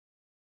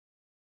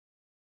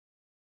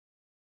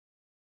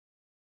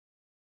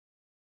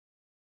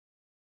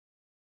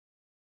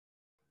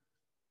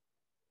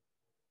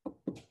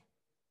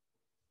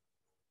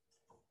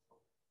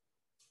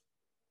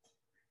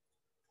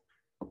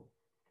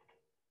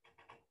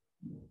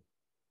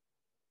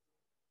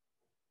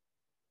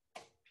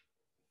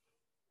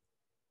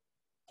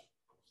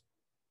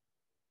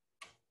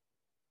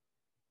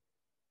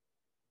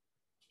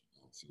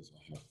Says I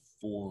have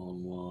 4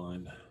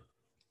 online.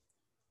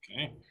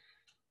 Okay.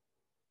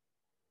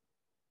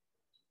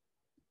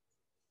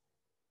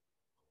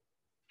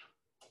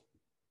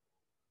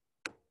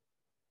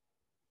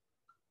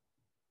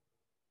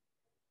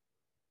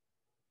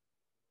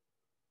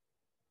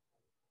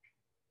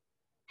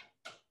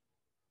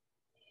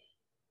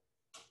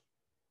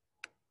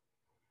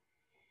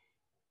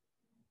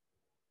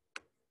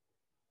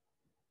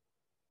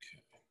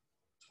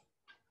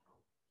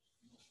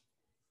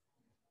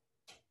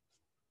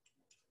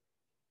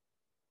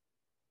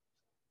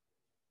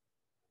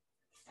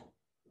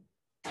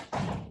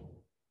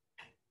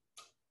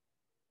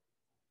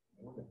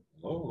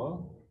 Hello,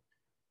 hello.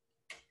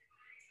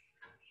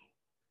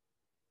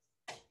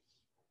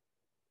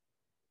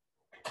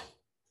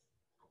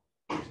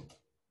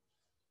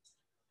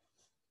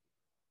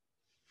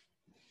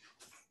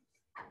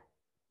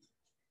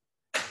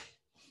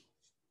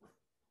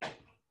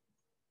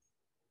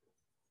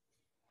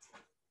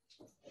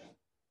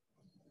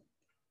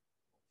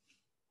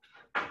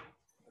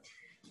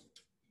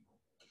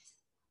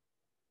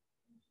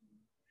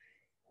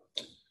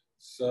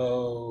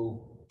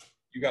 So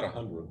you got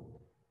 100.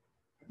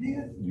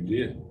 Yeah. You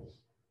did.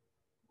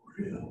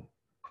 Really?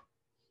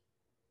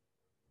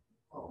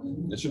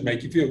 That should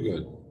make you feel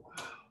good.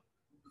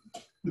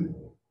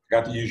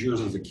 Got to use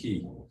yours as a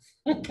key.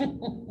 I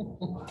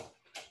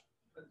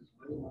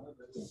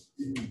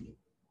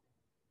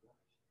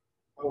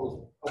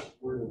was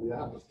worried of the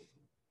opposite.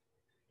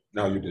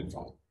 No, you did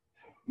fine.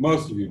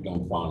 Most of you have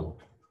done fine.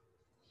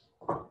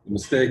 The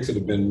mistakes that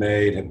have been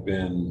made have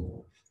been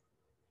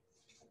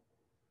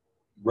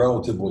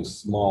relatively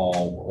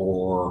small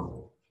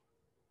or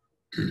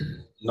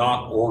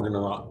not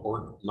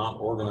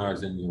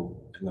organizing your,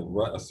 and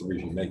that's the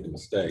reason you make the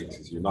mistakes,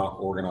 is you're not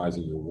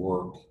organizing your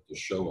work to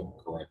show it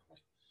correctly.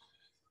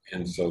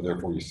 And so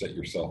therefore you set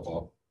yourself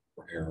up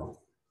for error.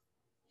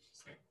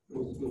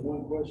 The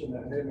one question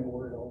that had me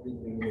worried all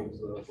weekend was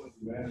what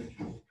the managers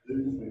do,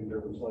 and there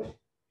was like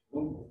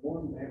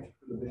one answer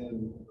could have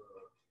been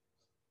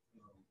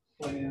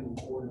plan,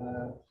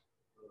 organize,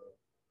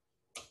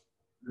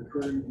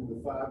 recruit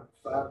the five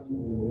of you,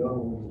 and the other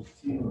one was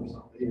 10 or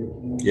something, 8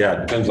 or 10. Yeah, it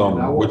depends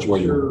on which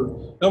way sure.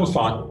 That was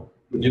fine.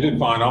 You did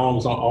fine. I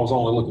was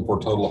only looking for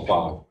a total of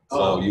 5,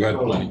 so you had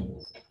plenty.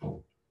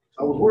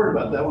 I was worried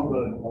about that one, but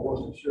I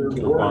wasn't sure. The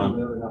You're fine.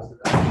 And I said,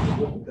 I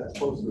think that's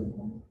supposed to.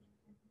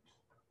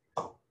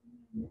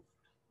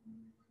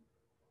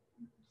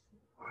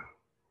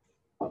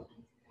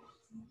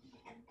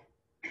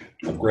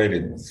 I've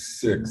graded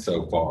 6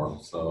 so far,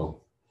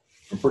 so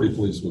I'm pretty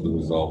pleased with the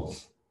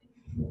results.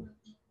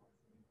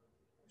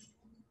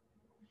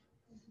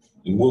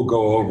 And we'll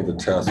go over the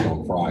test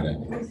on Friday,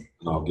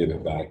 and I'll give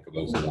it back for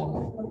those who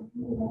want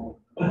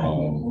it.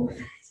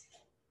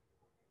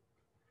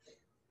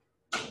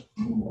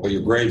 But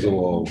your grades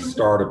will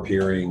start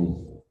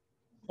appearing,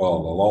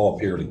 well, they'll all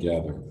appear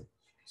together.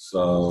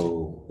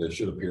 So they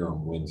should appear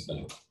on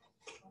Wednesday.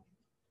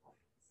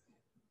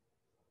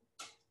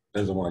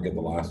 Depends on when I get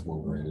the last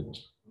one graded.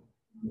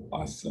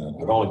 Last set.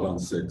 I've only done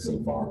 6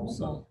 so far,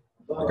 so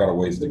I got a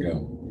ways to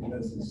go.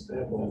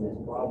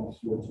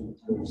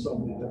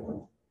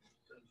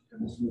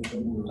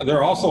 There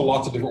are also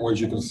lots of different ways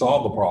you can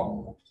solve the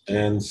problem.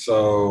 And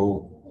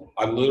so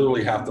I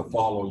literally have to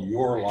follow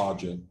your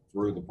logic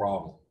through the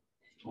problem.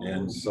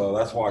 And so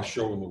that's why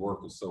showing the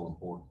work is so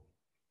important.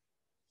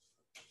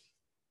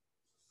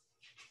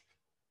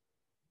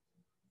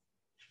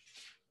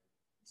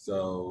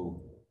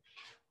 So,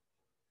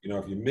 you know,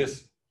 if you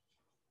mess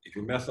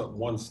up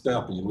one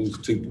step and you lose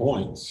 2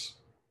 points,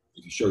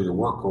 if you show your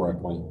work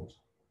correctly,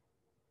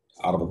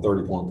 out of a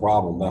 30-point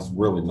problem, that's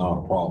really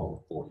not a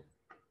problem for you.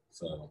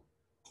 So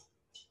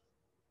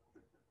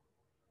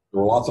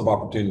there were lots of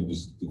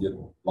opportunities to get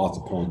lots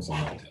of points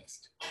on that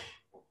test.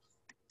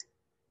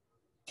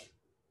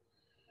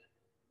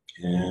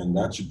 And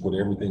that should put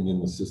everything in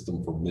the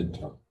system for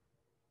midterm.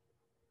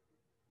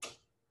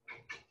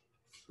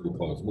 Pretty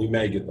close. We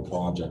may get the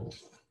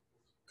project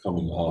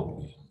coming up.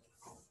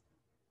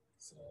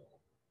 So.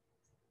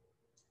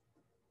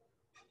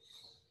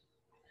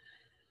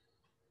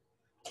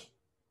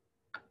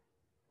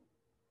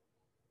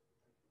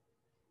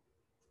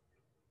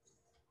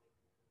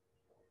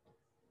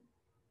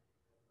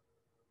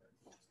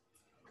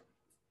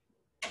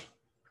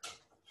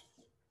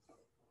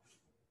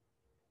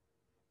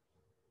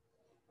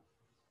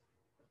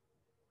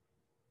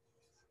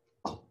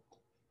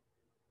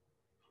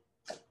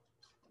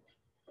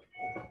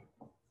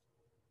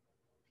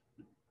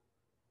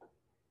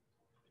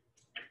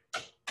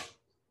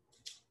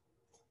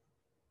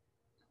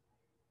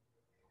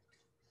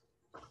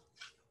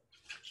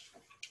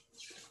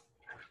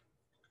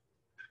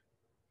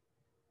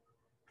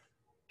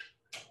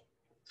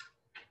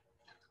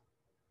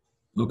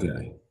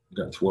 Okay,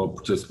 we got 12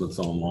 participants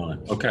online.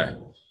 Okay.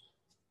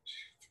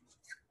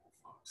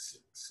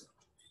 6, 7,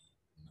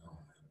 8, 9.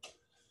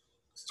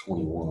 It's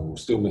 21. We're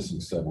still missing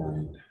 7 or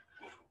 8.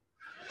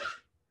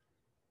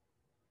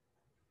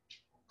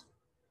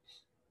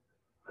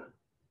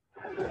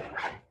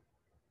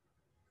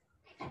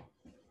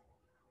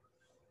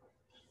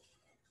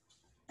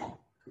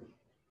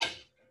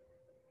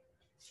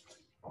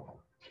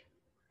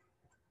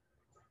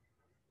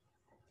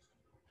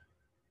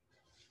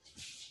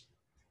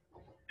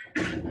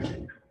 I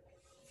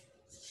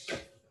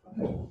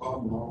have a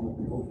problem on the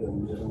people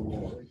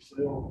that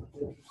Excel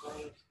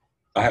exercise.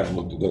 I haven't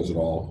looked at those at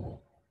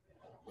all.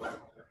 I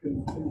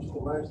couldn't finish the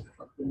last,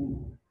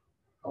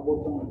 I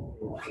worked on it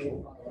for 4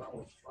 or 5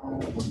 hours trying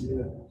to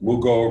get. We'll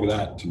go over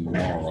that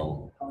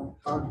tomorrow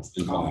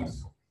in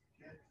class.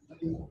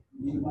 You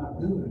might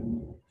do it.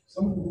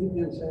 Some of the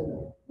videos have it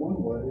one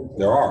way.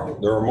 There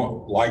are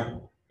more,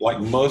 like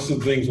most of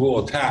the things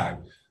we'll attack,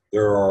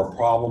 there are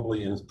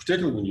probably, and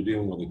particularly when you're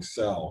dealing with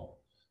Excel,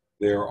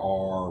 there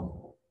are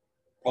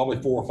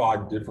probably 4 or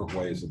 5 different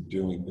ways of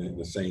doing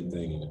the same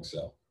thing in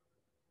Excel.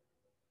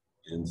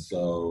 And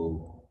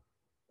so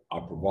I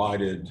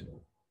provided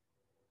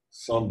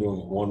some doing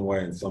it one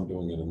way and some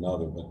doing it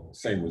another, but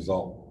same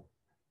result.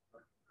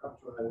 I've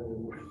tried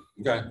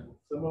it. Okay.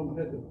 Some of them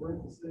had the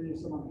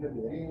parentheses, some of them had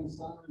the and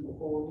sign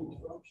before each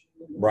function.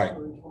 Right. I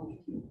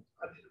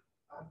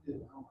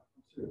did, I'm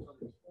serious, I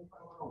did 4 or 5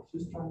 hours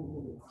just trying to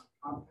get it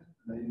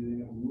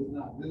concatenated and would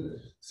not do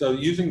it. So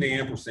using the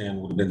ampersand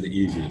would have been the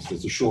easiest.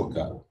 It's a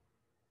shortcut.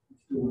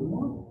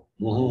 We'll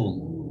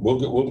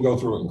go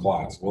through it in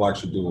class. We'll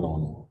actually do it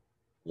on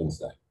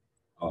Wednesday.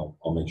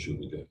 I'll make sure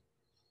we do.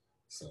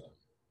 So,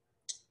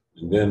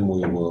 and then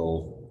we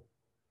will.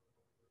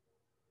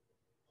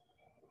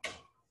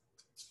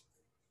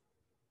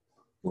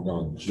 We're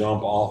going to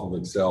jump off of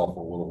Excel for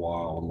a little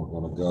while, and we're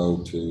going to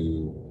go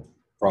to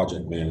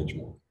project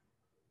management.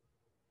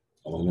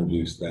 I'll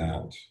introduce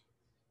that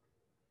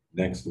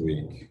next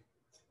week,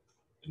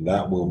 and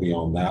that will be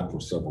on that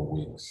for several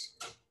weeks.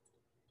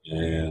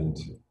 And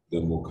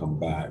then we'll come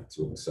back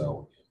to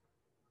Excel again.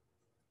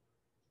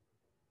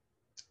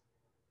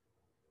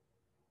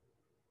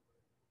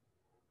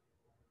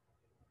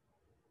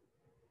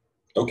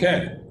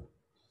 Okay,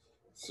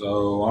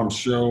 so I'm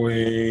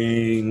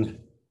showing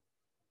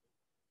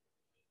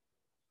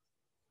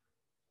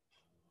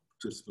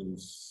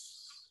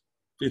participants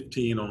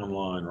 15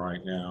 online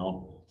right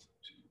now.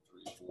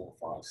 2, 3, 4,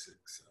 5, 6,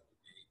 7,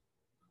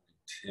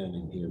 8, 9,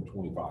 10 in here,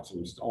 25. So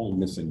we're only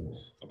missing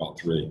about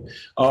 3.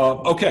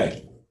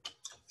 Okay,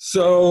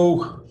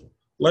 so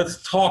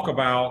let's talk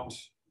about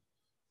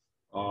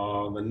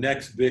the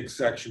next big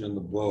section in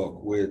the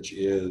book, which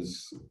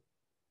is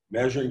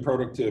measuring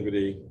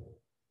productivity,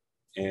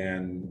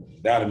 and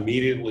that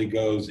immediately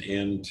goes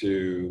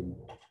into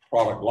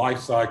product life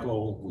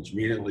cycle, which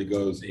immediately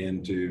goes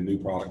into new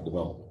product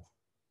development.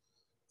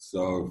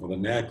 So for the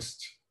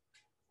next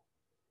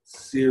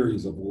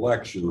series of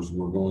lectures,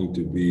 we're going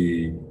to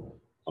be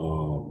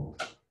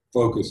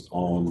focused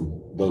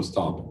on those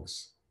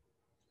topics.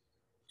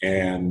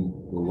 And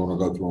we're going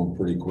to go through them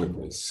pretty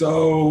quickly.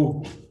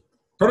 So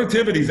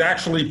productivity is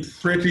actually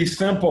pretty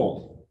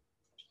simple.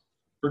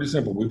 Pretty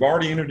simple. We've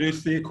already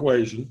introduced the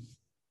equation.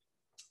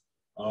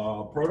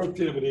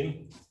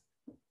 Productivity.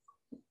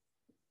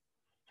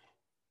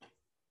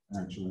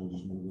 Actually, I'm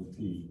just going to go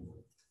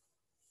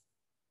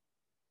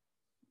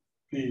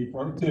P.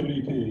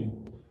 Productivity P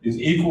is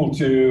equal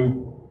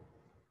to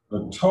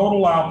the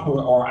total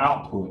output or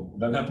output,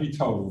 doesn't have to be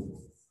total,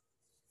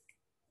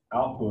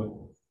 output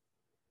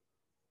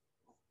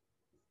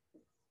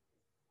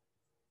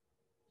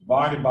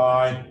divided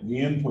by the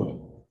input.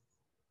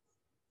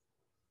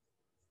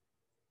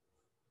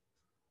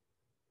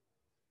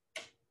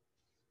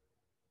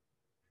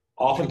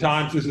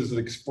 Oftentimes this is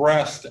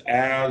expressed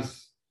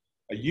as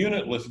a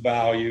unitless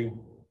value,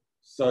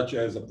 such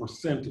as a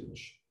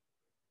percentage.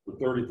 For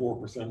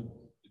 34%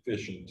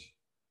 efficiency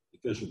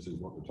is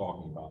what we're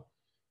talking about.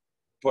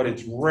 But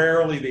it's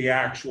rarely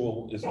it's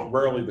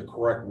rarely the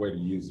correct way to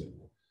use it.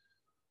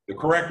 The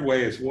correct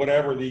way is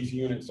whatever these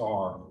units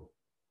are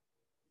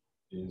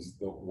is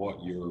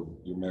what you're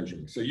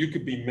measuring. So you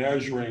could be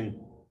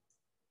measuring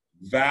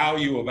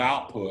value of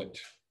output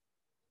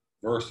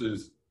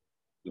versus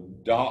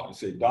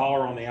say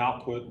dollar on the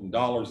output and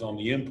dollars on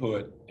the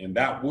input, and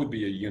that would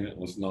be a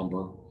unitless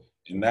number,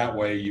 and that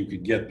way you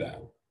could get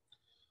that.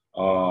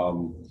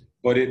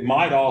 But it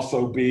might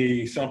also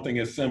be something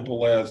as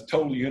simple as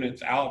total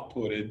units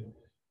outputted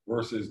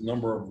versus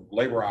number of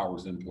labor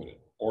hours inputted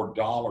or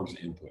dollars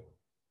input.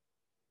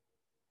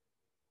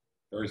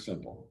 Very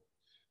simple.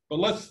 But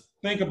let's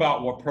think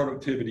about what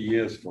productivity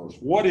is first.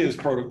 What is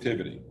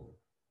productivity?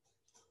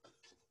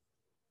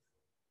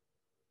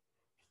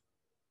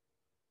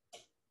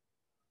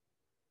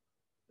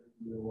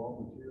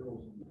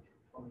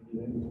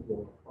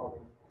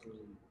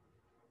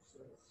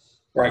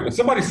 Right, when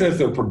somebody says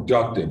they're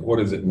productive, what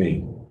does it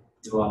mean?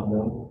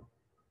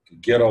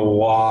 Get a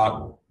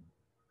lot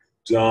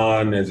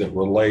done as it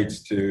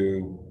relates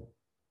to,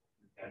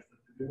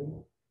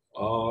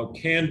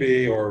 can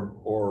be,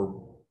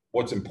 or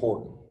what's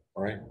important,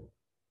 right?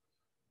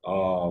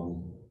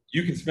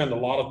 You can spend a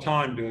lot of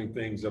time doing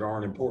things that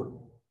aren't important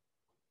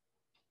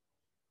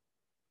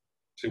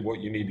to what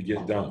you need to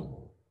get done.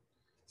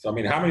 So, I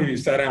mean, how many of you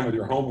sat down with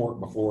your homework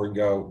before and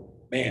go,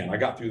 man, I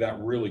got through that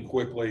really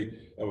quickly.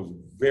 That was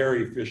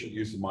very efficient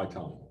use of my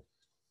time.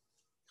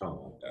 Kind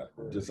of like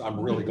that. I'm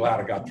really glad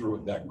I got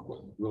through it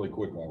really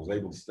quickly. I was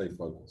able to stay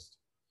focused.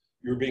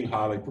 You're being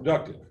highly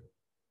productive.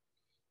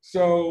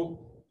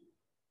 So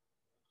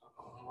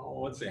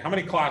Oh, let's see. How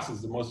many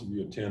classes do most of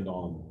you attend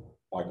on,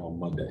 like on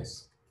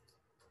Mondays?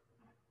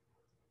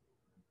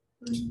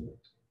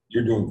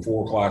 You're doing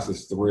 4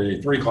 classes,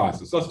 three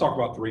classes. Let's talk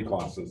about 3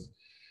 classes.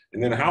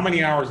 And then how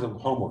many hours of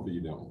homework are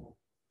you doing?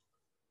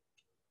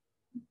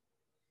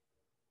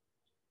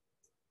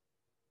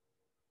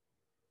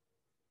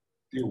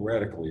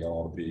 Theoretically, it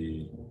ought to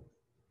be,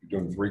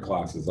 you're doing 3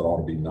 classes, it ought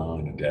to be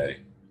 9 a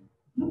day.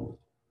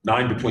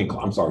 9 between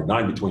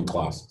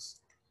classes.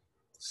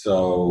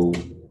 So,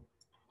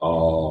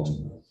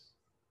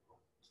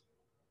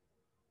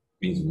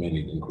 means we may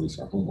need to increase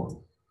our homework.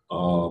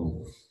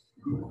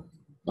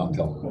 Not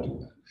telling them to do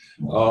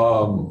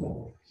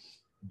that.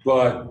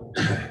 But,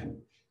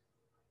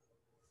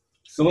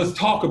 so let's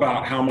talk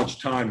about how much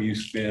time you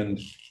spend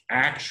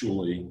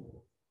actually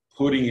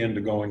putting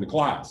into going to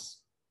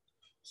class.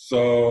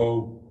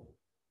 So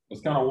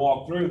let's kind of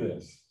walk through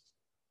this.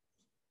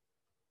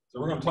 So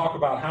we're going to talk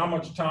about how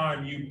much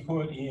time you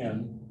put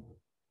in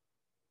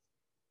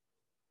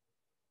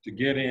to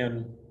get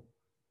in.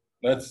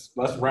 Let's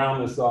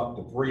round this up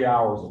to 3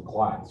 hours of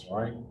class,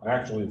 right?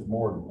 Actually, it's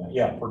more than that.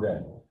 Yeah, per day.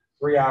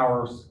 3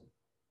 hours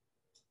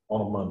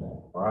on a Monday,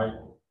 right?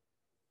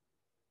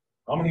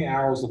 How many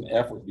hours of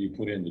effort do you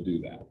put in to do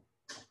that?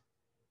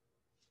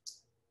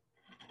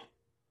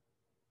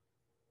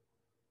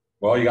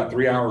 Well, you got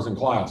 3 hours in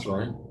class,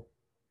 right?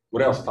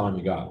 What else time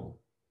you got?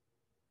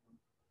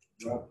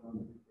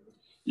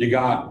 You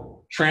got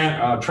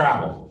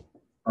travel,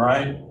 all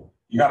right?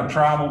 You got to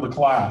travel to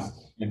class.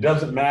 It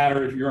doesn't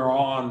matter if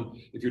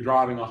you're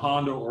driving a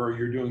Honda or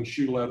you're doing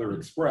Shoe Leather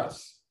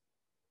Express,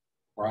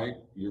 right?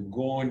 You're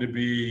going to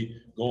be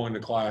going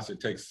to class. It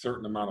takes a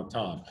certain amount of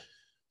time.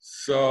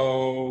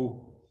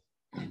 So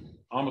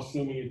I'm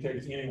assuming it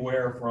takes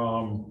anywhere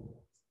from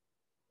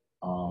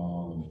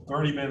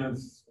 30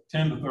 minutes,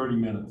 10 to 30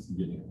 minutes to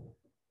get in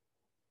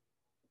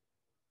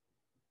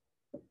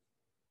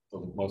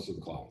for most of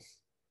the class.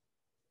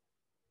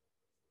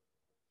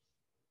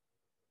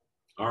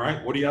 All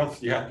right, what else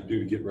do you have to do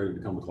to get ready to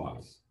come to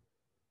class?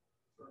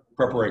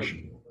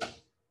 Preparation.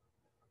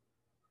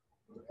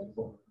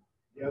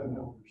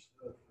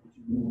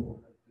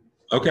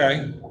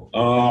 Okay.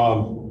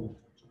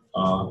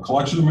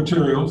 Collection of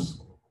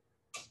materials.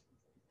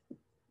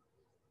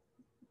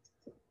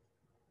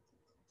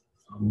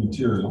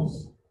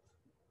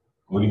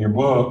 Including your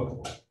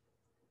book.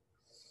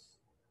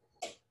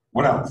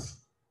 What else?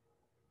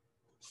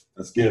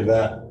 Let's give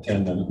that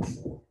 10 minutes.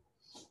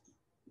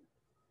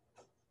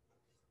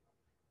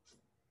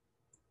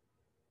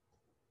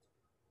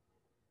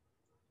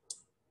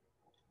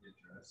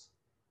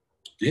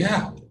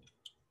 Yeah.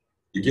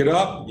 You get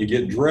up, you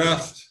get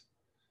dressed,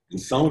 and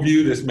some of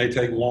you, this may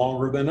take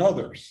longer than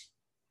others.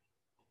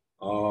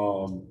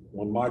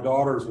 When my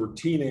daughters were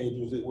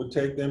teenagers, it would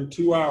take them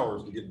 2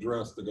 hours to get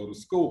dressed to go to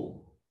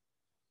school.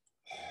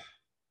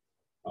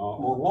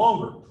 Or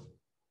longer.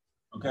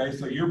 Okay,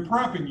 so you're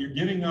prepping, you're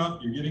getting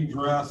up, you're getting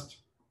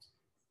dressed,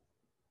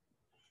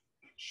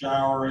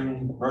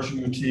 showering, brushing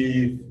your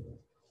teeth,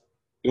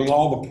 doing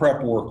all the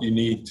prep work you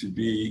need to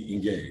be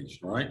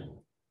engaged, right?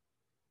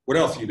 What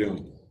else are you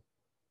doing?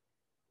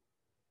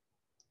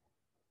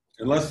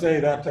 And let's say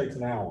that takes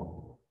an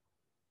hour.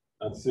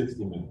 That's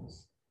 60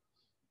 minutes.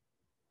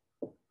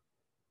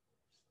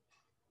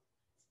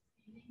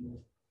 You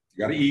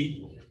got to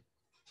eat.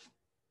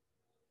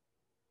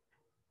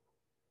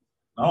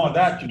 Not only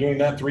that, you're doing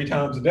that 3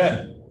 times a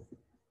day.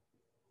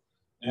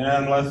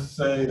 And let's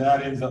say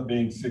that ends up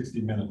being 60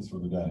 minutes for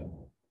the day.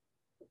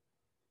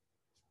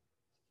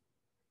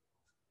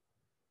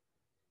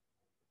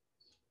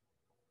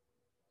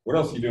 What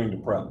else are you doing to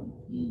prep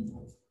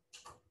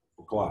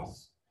for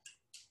class?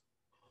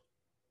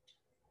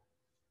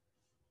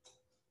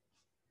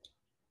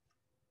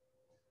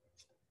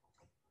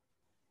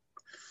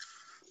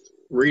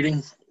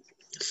 Reading,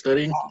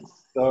 studying.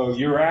 So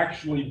you're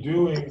actually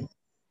doing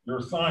your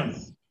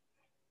assignment.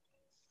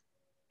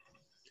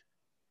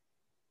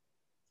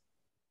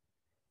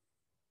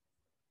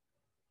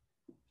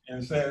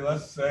 And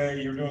let's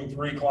say you're doing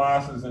 3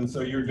 classes, and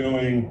so you're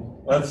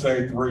doing, let's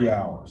say, 3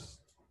 hours.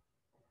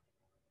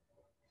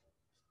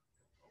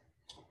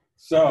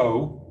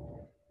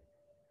 So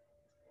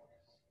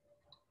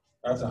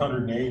that's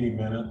 180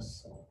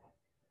 minutes.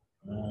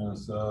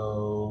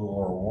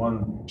 Or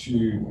 1, 2,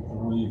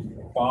 3,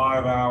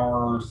 5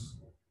 hours.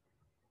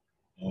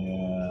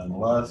 And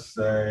let's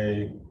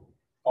say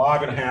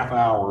 5.5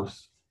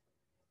 hours.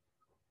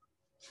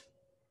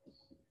 Is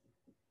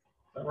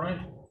that right?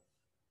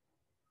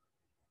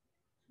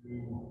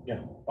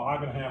 Yeah,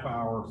 5.5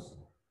 hours.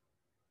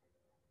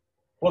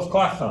 Plus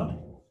class time.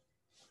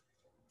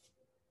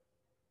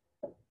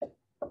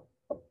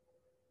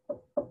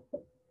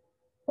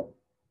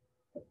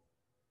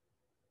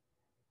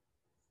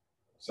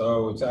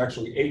 So it's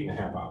actually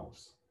 8.5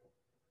 hours.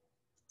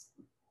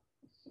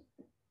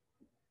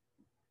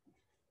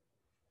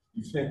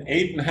 You spent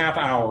 8.5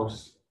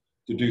 hours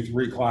to do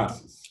 3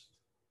 classes.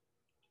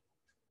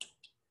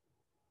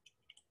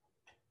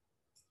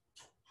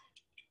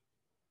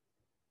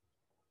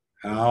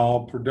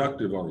 How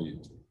productive are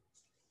you?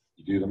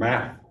 You do the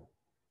math,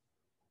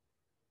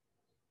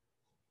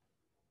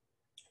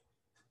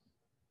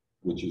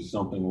 which is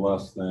something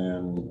less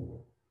than,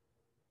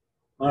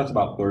 well, that's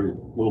about 30, a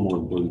little more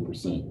than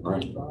 30%,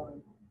 right?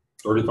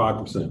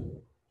 35%.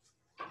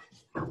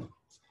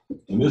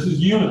 And this is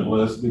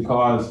unitless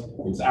because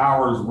it's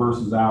hours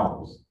versus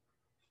hours.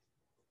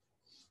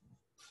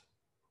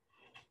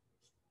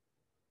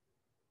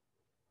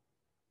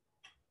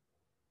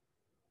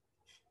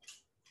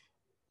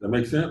 Does that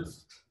make sense?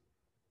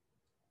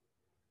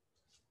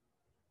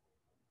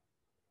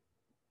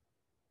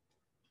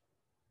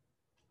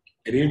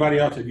 And anybody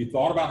else, have you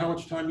thought about how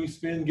much time you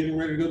spend getting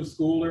ready to go to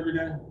school every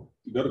day?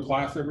 You go to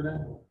class every day?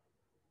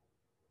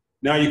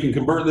 Now you can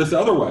convert this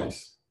other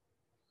ways.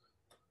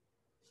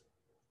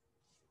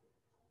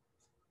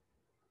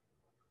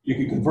 You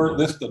can convert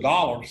this to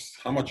dollars,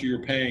 how much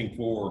you're paying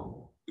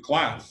for the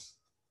class.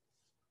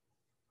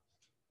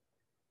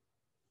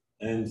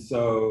 And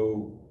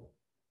so,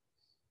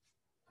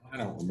 I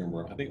don't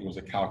remember, I think it was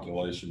a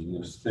calculation.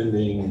 You're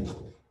spending,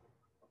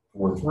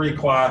 for 3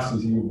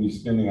 classes, you would be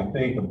spending, I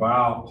think,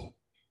 about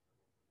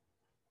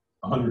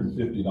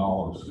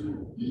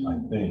 $150,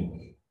 I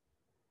think.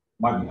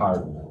 Might be higher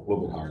than that, a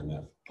little bit higher than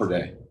that, per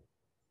day.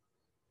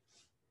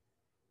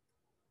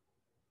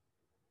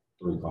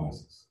 3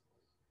 classes.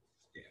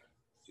 Yeah,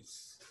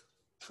 it's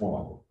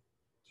more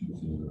like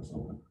 2 or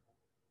something.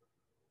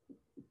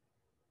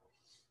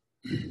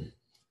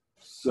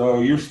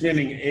 So you're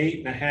spending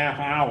 8.5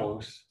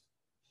 hours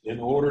in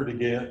order to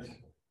get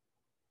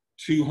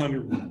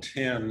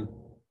 $210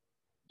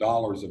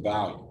 of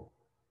value.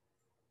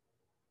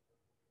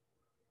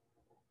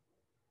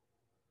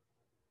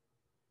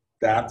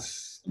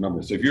 That's the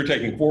number. So if you're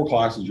taking 4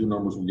 classes, your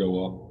numbers will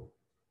go up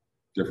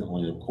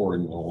differently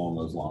according along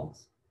those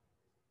lines.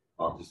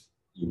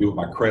 You do it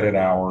by credit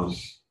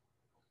hours.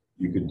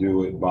 You could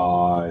do it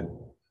by,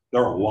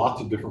 there are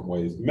lots of different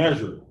ways to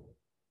measure it.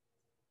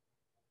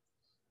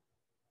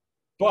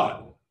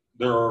 But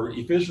there are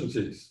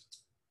efficiencies.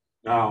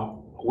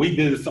 Now, we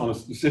did this on a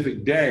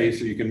specific day,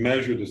 so you can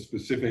measure the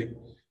specific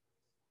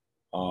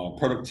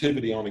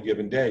productivity on a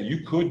given day.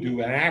 You could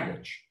do an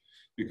average,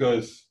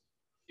 because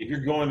if you're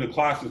going to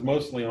classes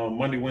mostly on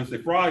Monday,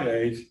 Wednesday,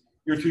 Fridays,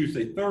 your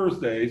Tuesday,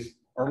 Thursdays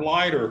are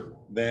lighter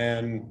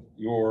than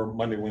your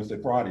Monday,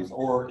 Wednesday, Fridays.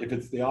 Or if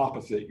it's the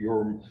opposite,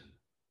 your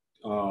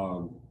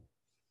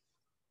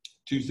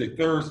Tuesday,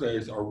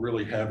 Thursdays are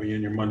really heavy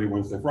and your Monday,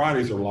 Wednesday,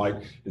 Fridays are light.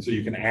 And so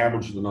you can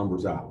average the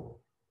numbers out.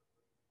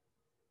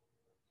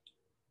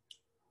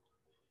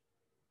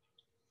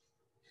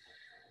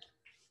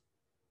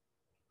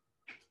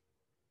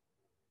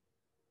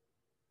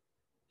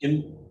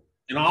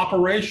 In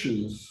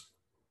operations,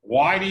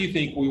 why do you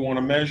think we want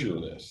to measure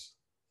this?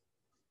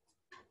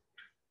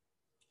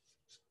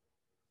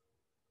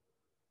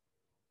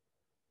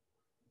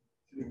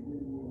 To give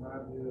you an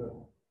idea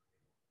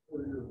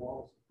where your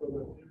boss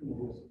productivity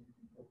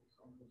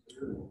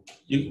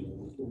is,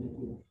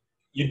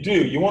 you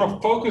do. You want to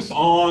focus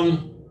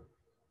on,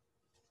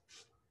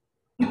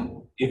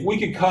 if we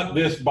could cut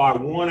this by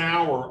 1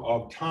 hour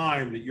of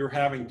time that you're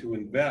having to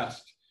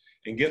invest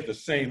and get the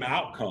same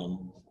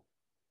outcome,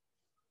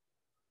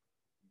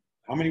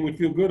 how many would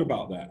feel good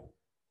about that?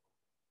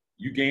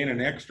 You gain an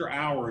extra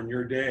hour in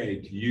your day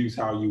to use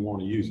how you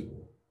want to use it.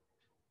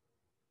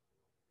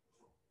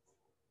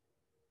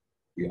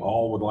 We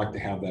all would like to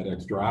have that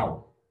extra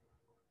hour.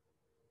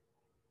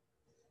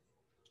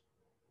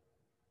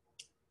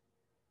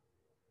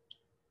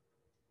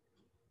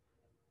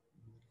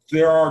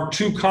 There are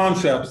 2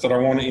 concepts that I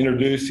want to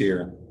introduce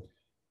here.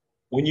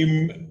 When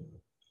you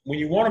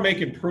want to make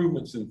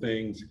improvements in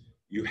things,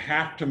 you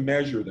have to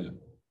measure them.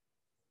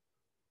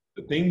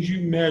 The things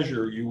you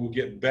measure, you will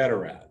get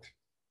better at.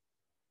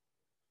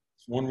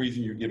 It's one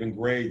reason you're given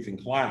grades in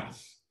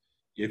class.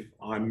 If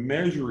I'm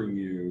measuring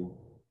you,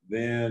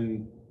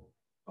 then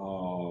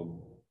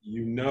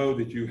you know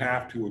that you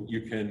have to,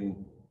 you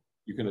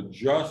can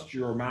adjust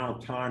your amount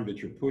of time that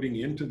you're putting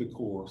into the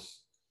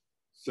course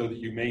so that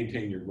you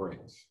maintain your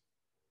grades.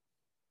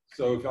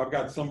 So if I've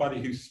got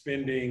somebody who's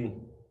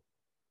spending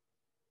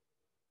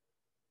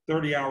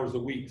 30 hours a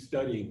week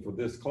studying for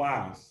this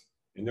class,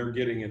 and they're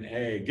getting an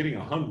A, getting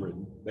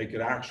 100, they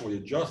could actually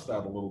adjust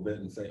that a little bit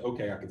and say,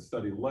 okay, I could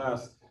study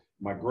less.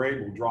 My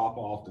grade will drop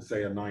off to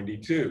say a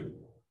 92.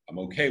 I'm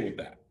okay with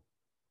that.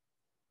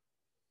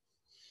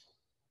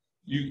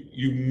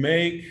 You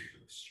make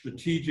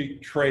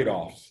strategic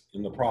trade-offs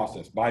in the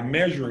process. By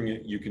measuring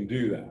it, you can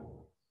do that.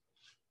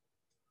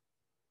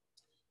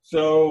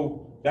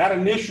 So that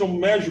initial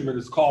measurement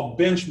is called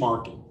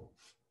benchmarking.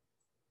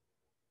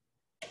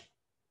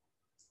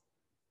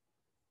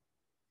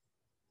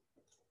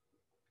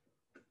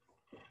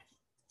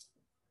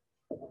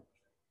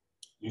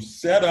 You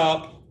set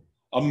up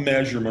a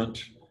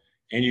measurement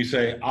and you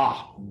say,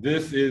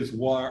 this is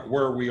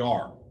where we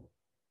are.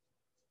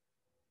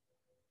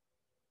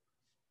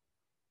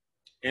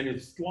 And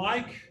it's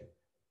like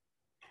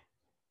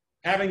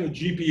having a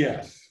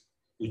GPS.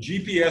 The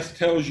GPS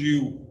tells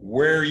you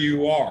where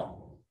you are.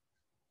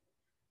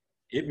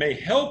 It may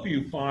help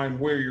you find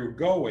where you're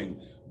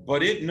going,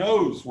 but it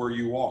knows where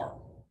you are.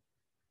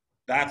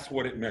 That's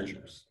what it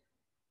measures.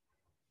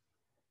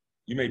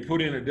 You may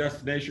put in a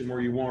destination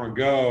where you want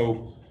to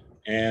go,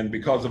 and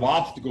because of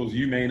obstacles,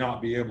 you may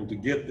not be able to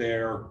get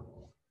there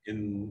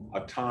in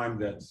a time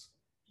that's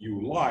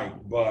you like,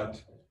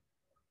 but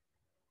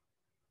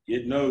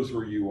it knows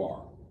where you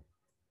are.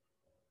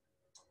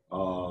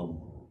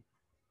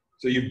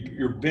 So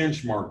you're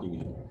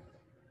benchmarking it.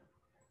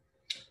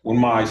 When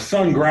my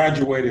son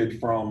graduated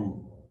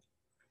from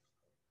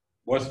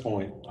West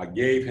Point, I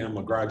gave him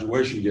a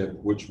graduation gift,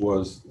 which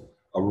was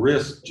a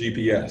wrist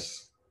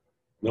GPS,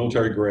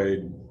 military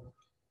grade.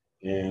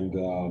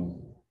 And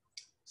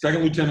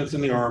second lieutenants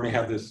in the Army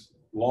have this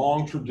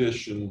long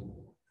tradition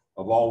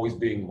of always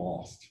being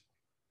lost.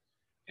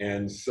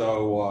 And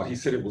so he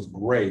said it was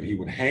great. He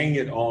would hang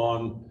it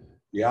on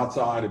the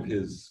outside of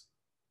his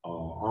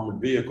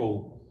armored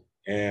vehicle,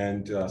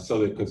 and so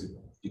that, because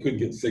he couldn't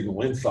get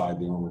signal inside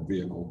the armored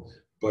vehicle,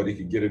 but he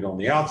could get it on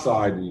the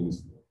outside, and he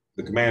was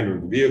the commander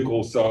of the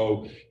vehicle,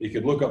 so he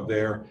could look up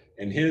there,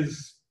 and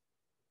his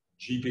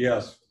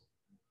GPS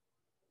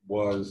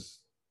was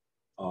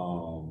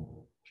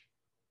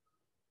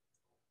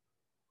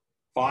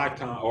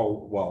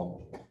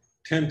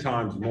 10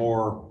 times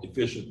more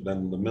efficient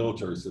than the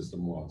military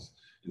system was.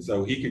 And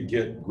so he could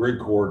get grid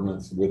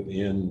coordinates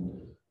within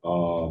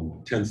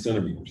 10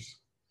 centimeters.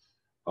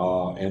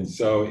 And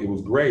so it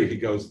was great. He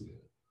goes,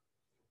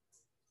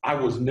 I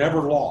was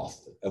never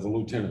lost as a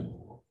lieutenant.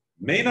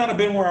 May not have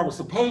been where I was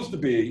supposed to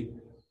be,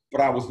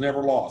 but I was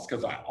never lost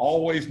because I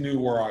always knew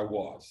where I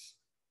was.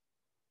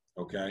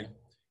 Okay?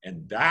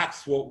 And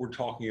that's what we're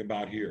talking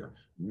about here,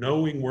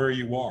 knowing where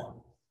you are.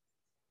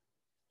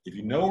 If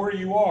you know where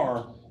you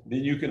are,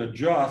 then you can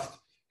adjust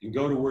and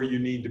go to where you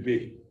need to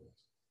be.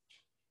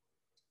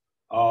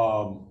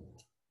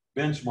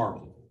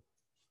 Benchmarking.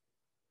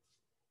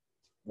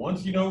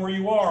 Once you know where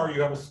you are,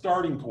 you have a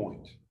starting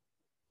point.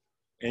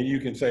 And you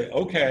can say,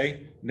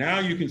 okay, now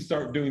you can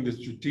start doing the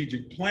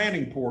strategic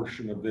planning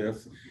portion of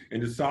this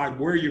and decide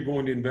where you're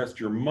going to invest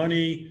your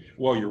money,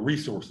 well, your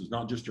resources,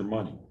 not just your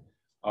money.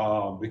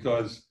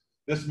 Because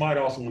this might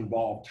also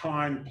involve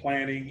time,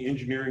 planning,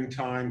 engineering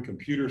time,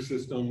 computer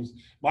systems,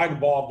 might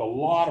involve a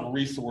lot of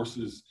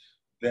resources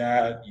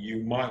that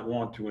you might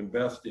want to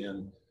invest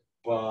in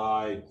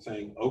by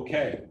saying,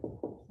 okay,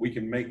 we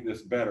can make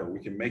this better. We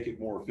can make it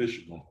more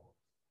efficiently.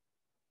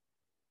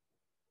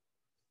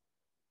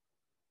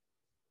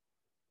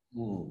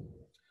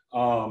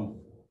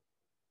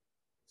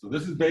 So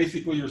this is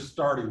basically your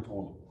starting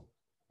point.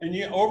 And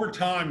over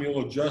time,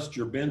 you'll adjust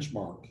your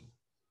benchmark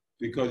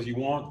because you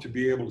want to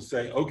be able to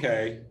say,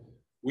 okay,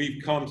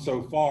 we've come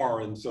so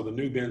far, and so the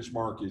new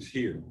benchmark is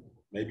here.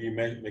 Maybe you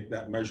make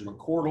that measurement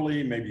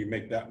quarterly, maybe you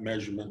make that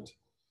measurement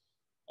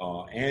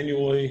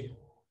annually.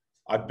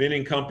 I've been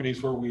in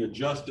companies where we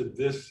adjusted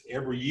this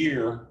every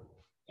year,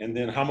 and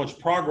then how much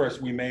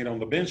progress we made on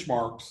the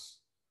benchmarks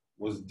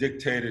was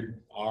dictated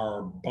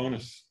our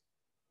bonuses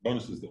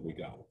that we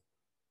got.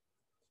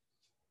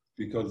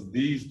 Because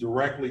these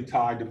directly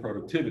tied to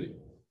productivity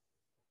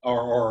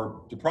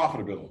or to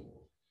profitability.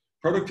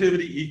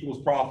 Productivity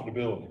equals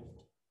profitability.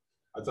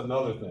 That's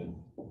another thing.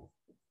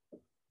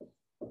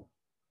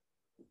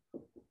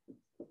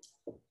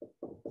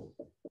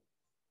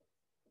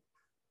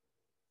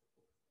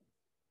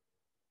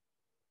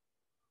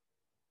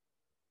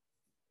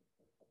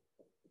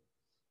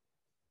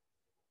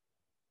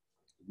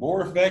 The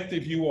more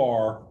effective you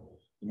are,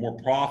 the more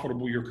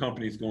profitable your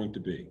company is going to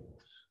be.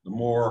 The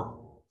more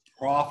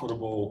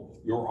profitable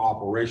your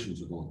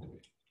operations are going to be.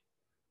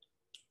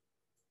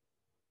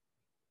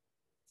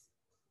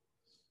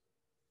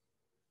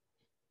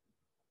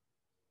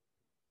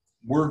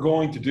 We're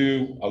going to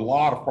do a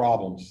lot of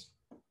problems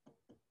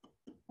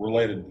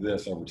related to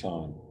this over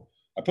time.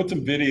 I put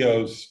some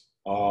videos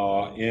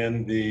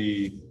in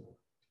the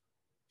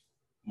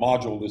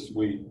module this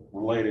week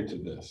related to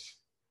this.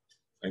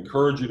 I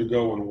encourage you to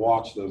go and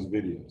watch those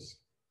videos.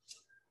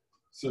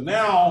 So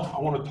now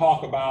I want to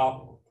talk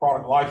about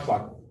product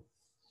lifecycle.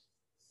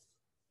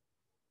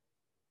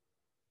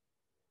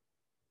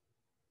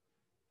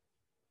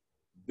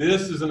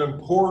 This is an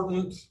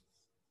important,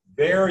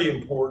 very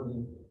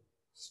important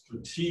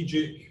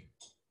strategic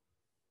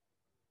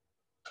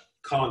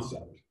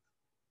concept,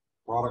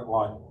 product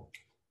lifecycle.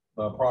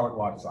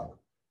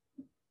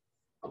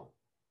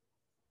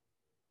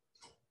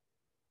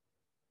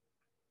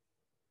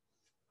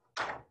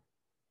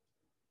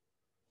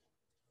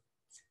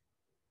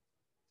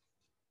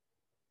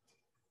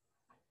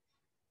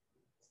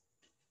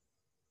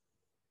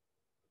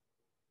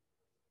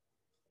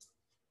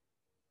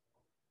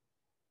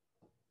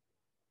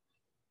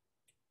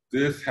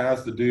 This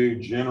has to do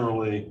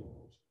generally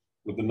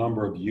with the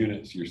number of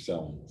units you're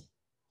selling.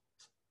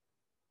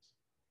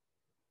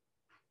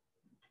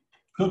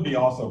 Could be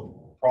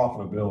also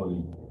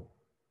profitability.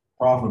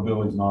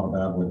 Profitability is not a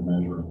bad way to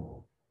measure it.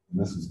 And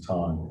this is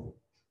time.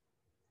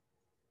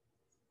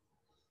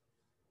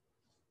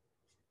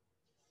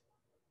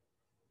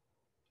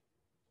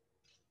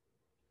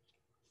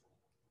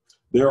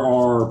 There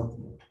are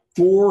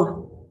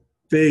 4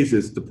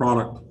 phases to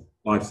product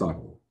life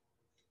cycle.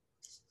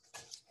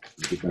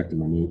 Let's get back to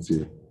my notes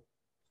here.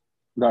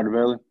 Dr.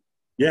 Bailey,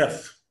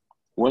 Yes.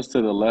 what's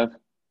to the left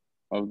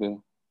of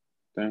the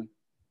thing?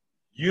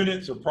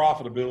 Units or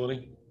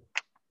profitability.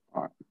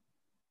 All right.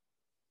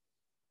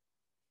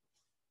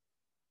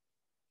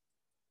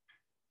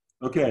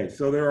 Okay,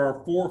 so there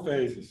are 4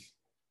 phases.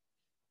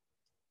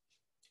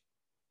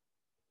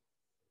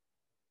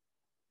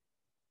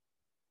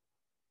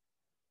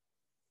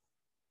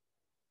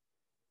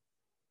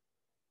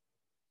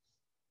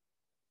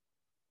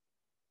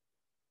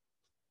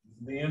 This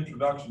is the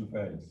introduction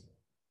phase.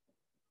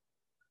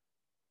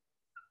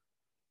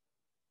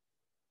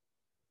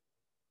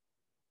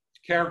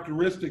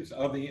 Characteristics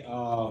of the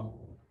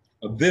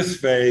of this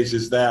phase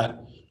is that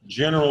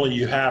generally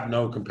you have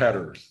no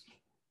competitors.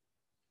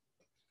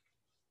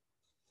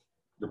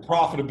 The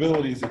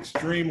profitability is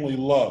extremely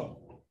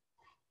low.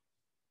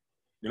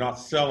 You're not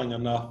selling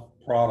enough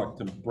product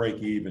to break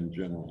even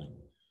generally.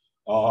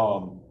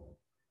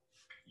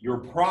 Your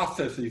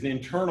processes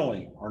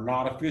internally are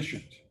not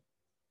efficient.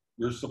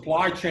 Your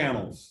supply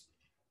channels,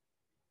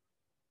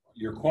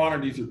 your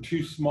quantities are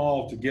too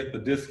small to get the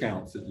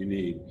discounts that you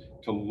need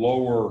to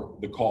lower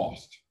the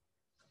cost.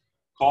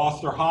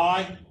 Costs are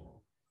high,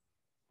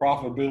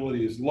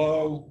 profitability is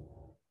low,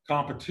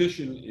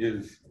 competition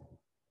is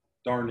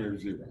darn near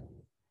zero.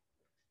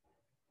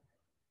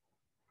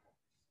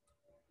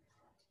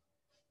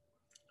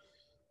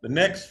 The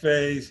next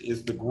phase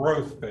is the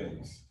growth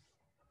phase.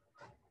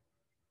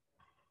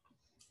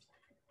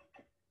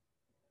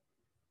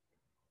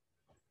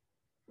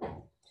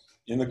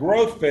 In the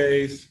growth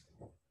phase,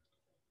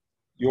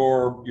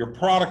 your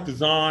product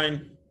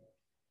design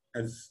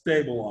has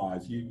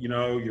stabilized. You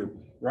know, you're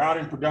out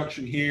in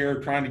production here,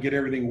 trying to get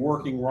everything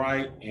working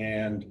right,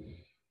 and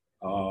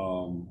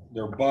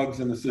there are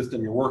bugs in the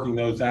system, you're working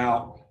those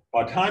out.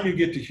 By the time you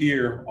get to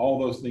here, all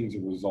those things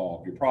are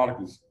resolved. Your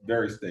product is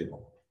very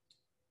stable.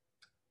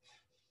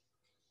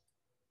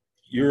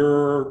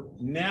 You're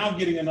now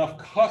getting enough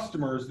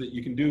customers that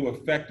you can do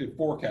effective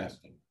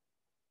forecasting.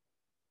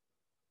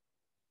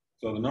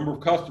 So the number of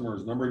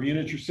customers, number of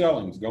units you're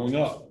selling is going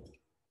up.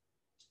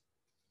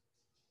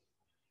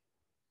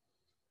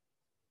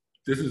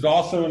 This is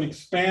also an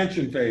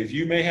expansion phase.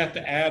 You may have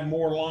to add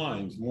more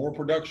lines, more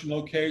production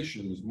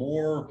locations,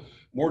 more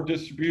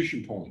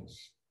distribution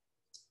points.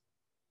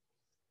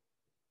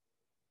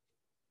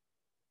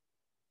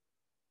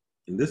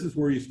 And this is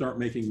where you start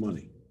making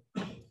money.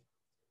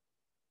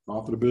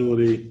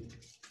 Profitability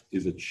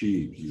is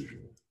achieved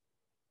usually.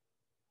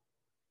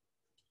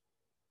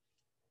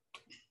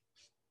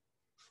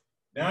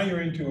 Now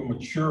you're into a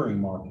maturing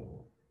market.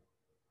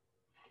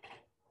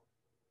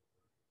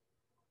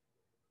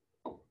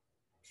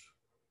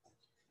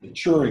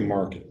 Maturing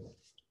market.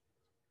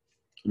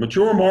 A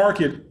mature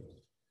market,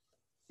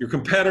 your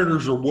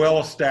competitors are well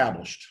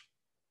established.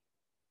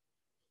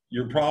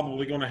 You're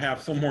probably going to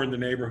have somewhere in the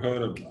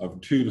neighborhood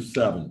of 2 to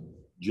 7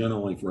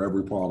 generally for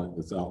every product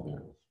that's out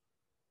there.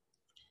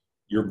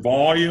 Your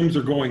volumes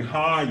are going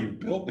high. You've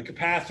built the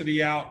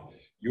capacity out.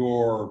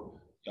 Your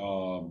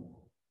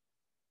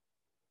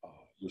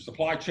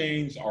supply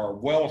chains are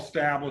well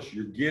established.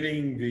 You're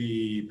getting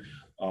the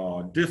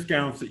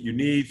discounts that you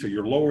need, so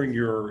you're lowering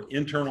your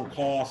internal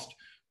cost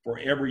for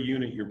every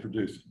unit you're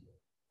producing.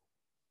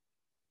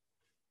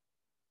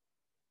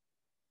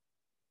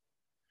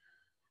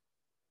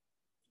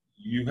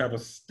 You have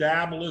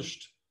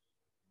established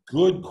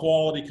good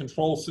quality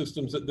control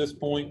systems at this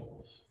point,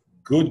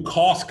 good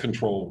cost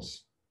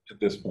controls at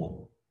this point.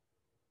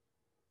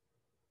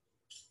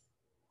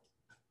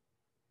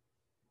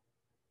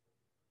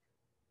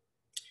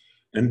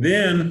 And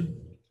then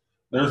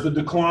there's the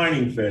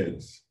declining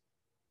phase.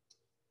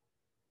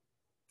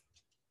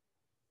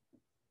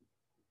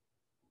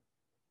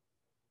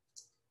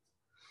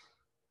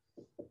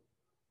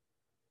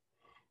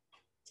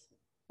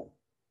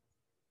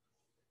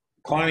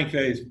 Declining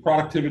phase,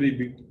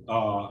 productivity,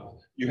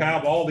 you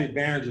have all the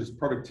advantages,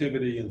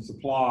 productivity and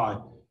supply,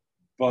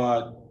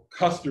 but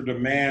customer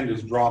demand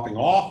is dropping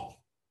off.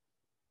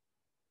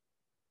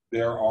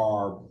 There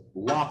are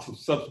lots of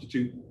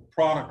substitute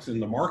products in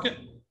the market,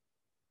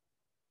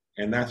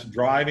 and that's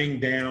driving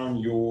down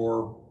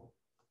your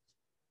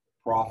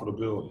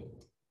profitability.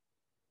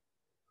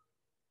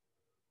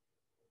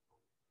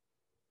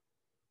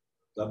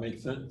 Does that make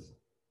sense?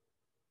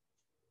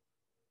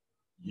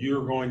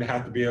 You're going to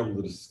have to be able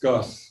to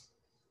discuss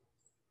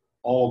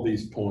all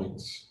these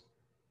points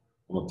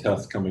on a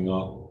test coming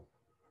up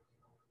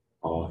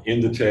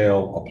in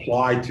detail,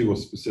 applied to a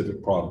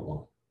specific product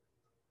line.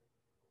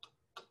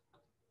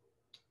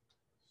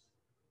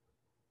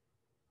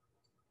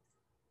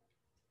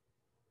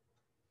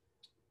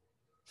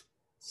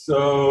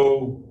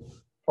 So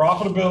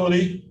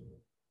profitability,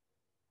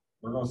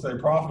 we're going to say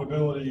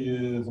profitability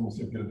is, let me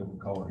see if I get a different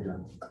color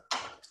here.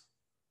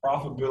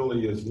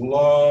 Profitability is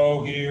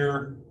low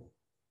here.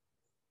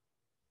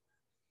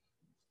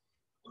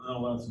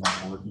 Well, that's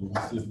not working.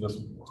 Let's see if this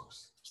one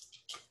works.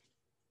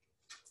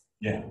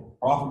 Yeah,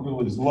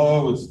 profitability is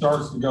low. It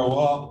starts to go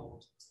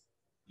up.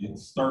 It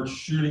starts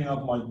shooting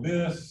up like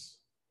this.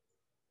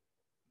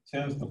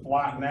 Tends to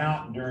flatten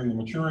out during the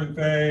maturing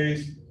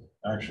phase.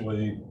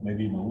 Actually,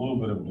 maybe even a little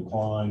bit of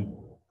decline.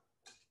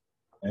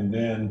 And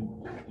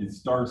then it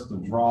starts to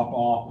drop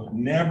off, but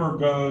never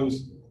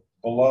goes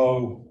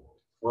below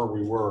where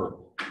we were.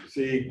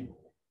 See,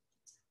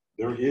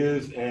 there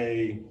is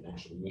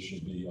actually this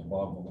should be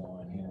above the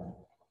line here.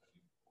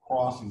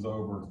 Crosses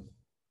over.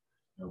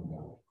 There we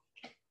go.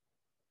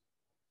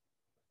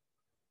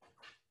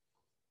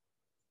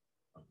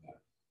 Okay.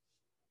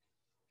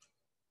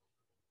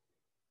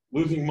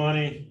 Losing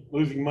money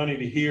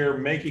to here,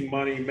 making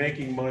money,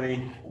 making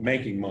money,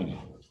 making money.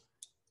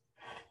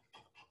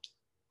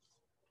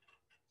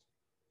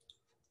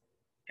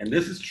 And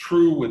this is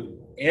true with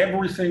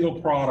every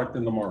single product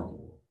in the market.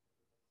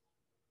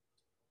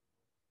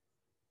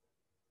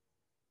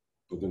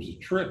 But there's a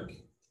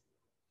trick.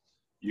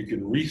 You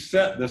can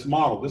reset this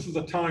model. This is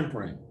a time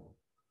frame.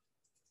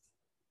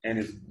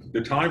 And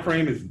the time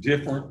frame is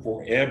different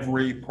for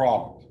every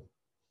product.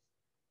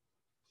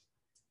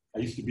 I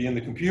used to be in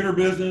the computer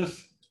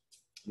business,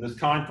 and this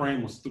time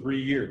frame was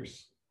 3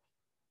 years.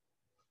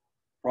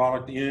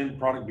 Product in,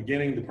 product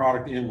beginning, the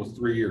product end was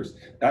 3 years.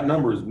 That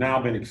number has now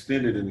been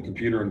extended in the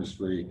computer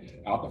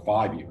industry out to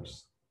 5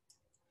 years.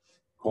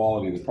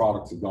 Quality of the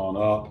products have gone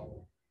up,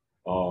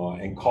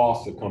 and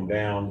costs have come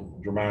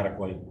down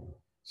dramatically.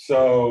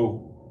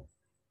 So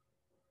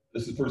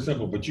this is pretty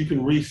simple, but you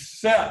can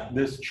reset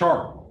this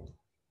chart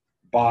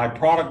by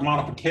product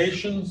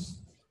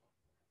modifications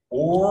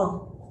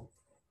or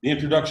the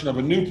introduction of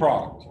a new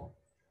product.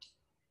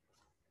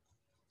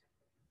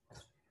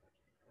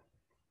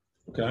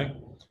 Okay?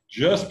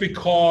 Just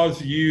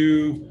because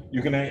you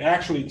can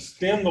actually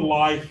extend the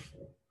life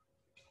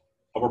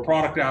of a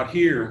product out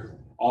here,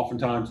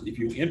 oftentimes if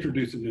you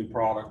introduce a new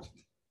product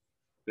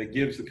that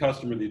gives the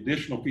customer the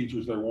additional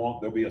features they want,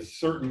 there'll be a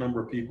certain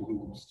number of people who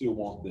will still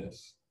want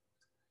this.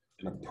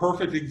 And a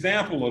perfect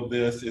example of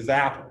this is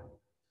Apple.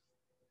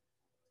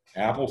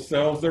 Apple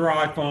sells their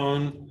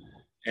iPhone,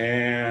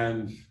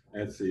 and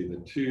let's see,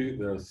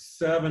 the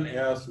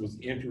 7S was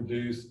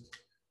introduced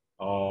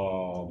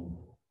 5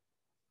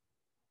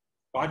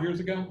 years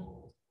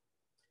ago.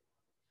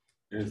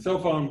 In the cell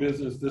phone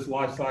business, this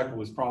life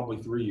cycle is probably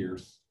 3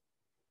 years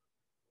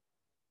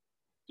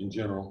in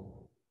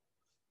general,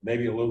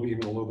 maybe even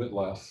a little bit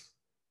less.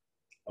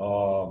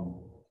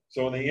 So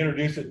when they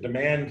introduce it,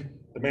 demand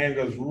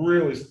goes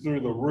really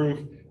through the roof,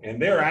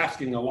 and they're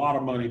asking a lot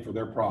of money for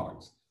their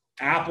products.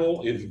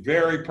 Apple is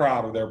very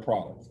proud of their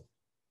product.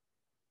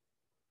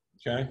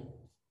 Okay?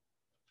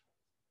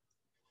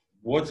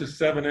 What's a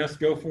 7S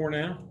go for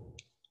now?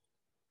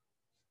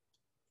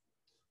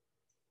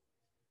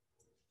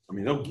 I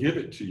mean, they'll give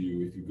it to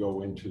you if you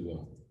go into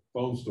the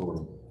phone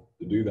store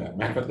to do that.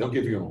 Matter of fact, they'll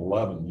give you an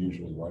 11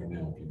 usually right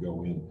now if you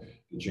go in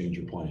to change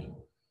your plan.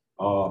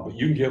 But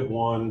you can get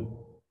one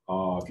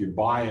if you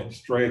buy it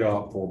straight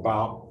up for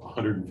about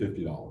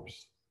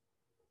 $150.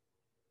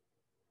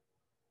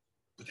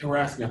 But they were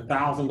asking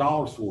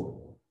 $1,000 for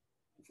it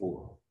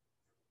before.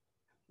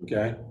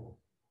 Okay?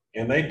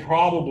 And they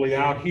probably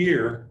out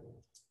here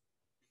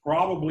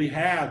probably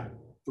had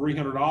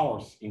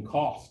 $300 in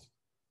cost.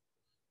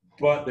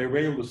 But they were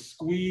able to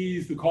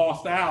squeeze the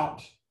cost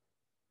out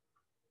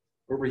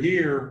over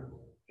here,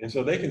 and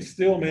so they can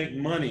still make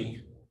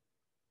money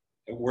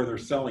at where they're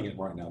selling it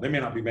right now. They may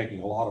not be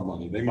making a lot of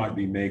money. They might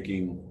be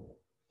making,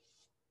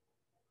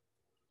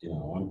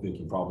 I'm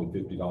thinking probably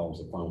 $50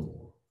 a phone.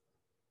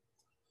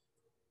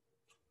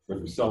 But if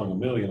you're selling 1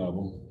 million of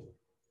them,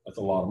 that's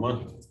a lot of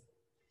money.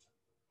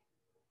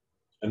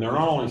 And they're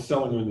not only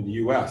selling them in the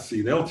US.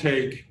 See, they'll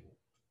take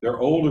their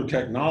older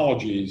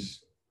technologies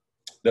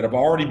that have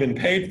already been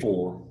paid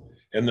for,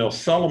 and they'll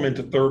sell them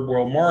into third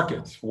world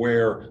markets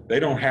where they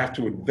don't have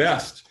to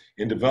invest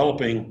in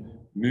developing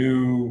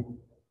new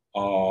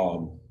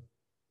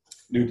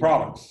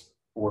products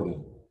for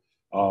them.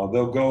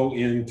 They'll go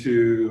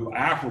into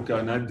Africa,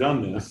 and I've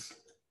done this,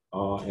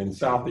 in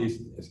South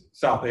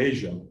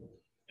Asia,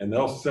 and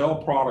they'll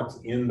sell products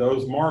in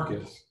those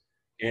markets.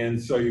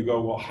 And so you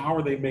go, well, how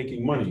are they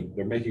making money?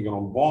 They're making it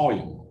on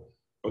volume,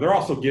 but they're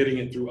also getting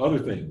it through other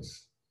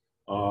things.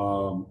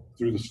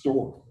 Through the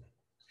store.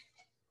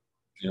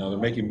 They're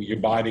making you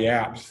buy the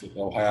apps that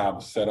they'll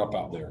have set up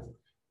out there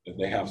that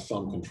they have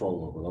some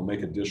control over. They'll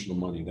make additional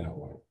money that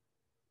way.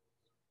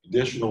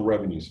 Additional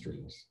revenue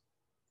streams.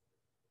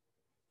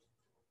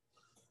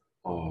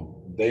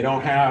 They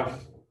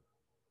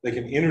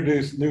can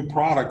introduce new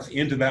products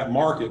into that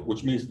market,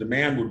 which means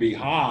demand would be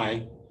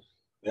high.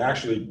 They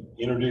actually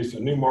introduce a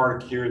new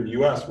market here in the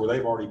US where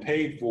they've already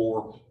paid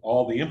for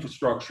all the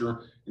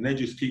infrastructure, and they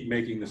just keep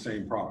making the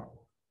same product.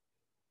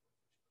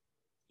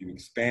 You've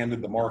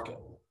expanded the market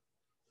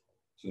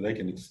so they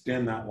can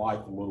extend that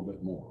life a little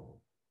bit more.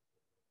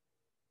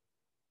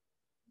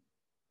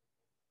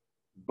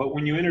 But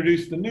when you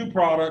introduce the new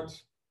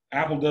product,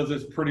 Apple does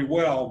this pretty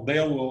well. They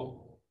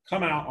will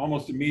come out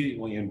almost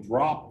immediately and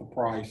drop the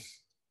price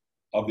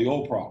of the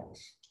old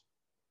products.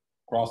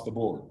 across the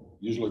board,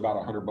 usually about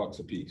 $100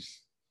 a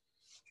piece,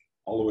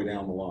 all the way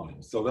down the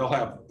line. So they'll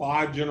have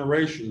 5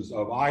 generations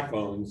of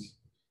iPhones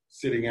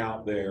sitting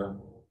out there,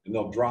 and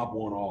they'll drop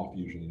one off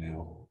usually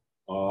now.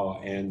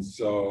 And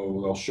so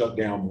they'll shut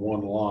down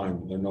one line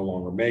that they're no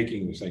longer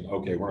making. They're saying,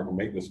 okay, we're not gonna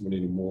make this one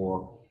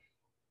anymore.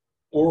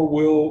 Or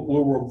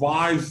we'll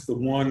revise the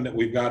one that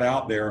we've got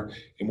out there,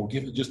 and we'll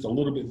give it just a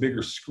little bit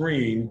bigger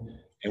screen,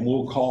 and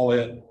we'll call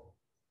it,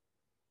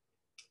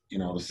 you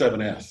know, the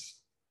 7S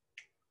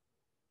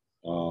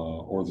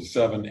or the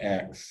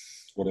 7X.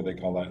 What do they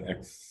call that?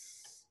 X?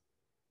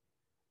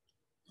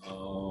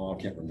 I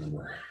can't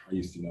remember. I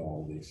used to know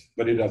all these,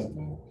 but it doesn't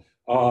matter.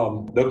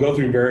 They'll go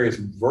through various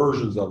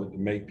versions of it to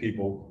make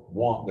people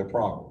want their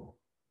product.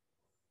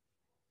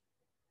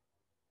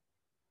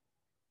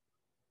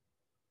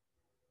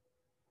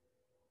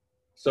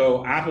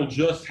 So Apple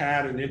just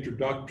had an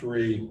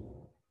introductory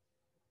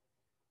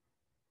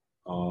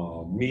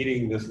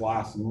meeting this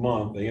last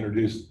month. They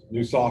introduced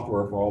new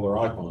software for all their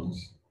iPhones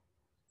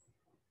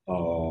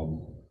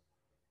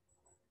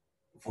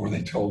before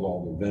they told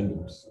all their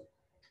vendors.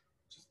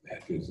 Just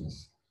bad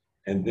business.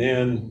 And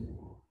then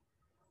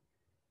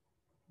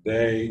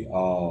they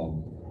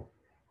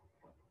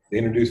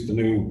introduced the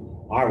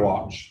new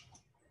iWatch,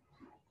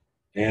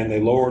 and they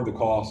lowered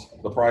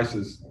the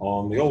prices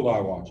on the old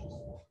iWatches.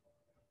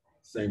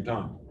 Same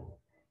time.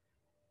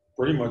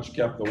 Pretty much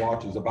kept the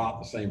watches about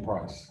the same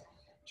price.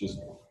 Just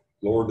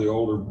lowered the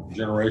older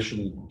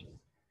generation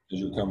as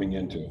you're coming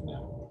into it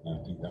now.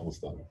 I think that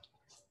was the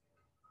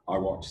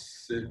iWatch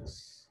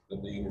 6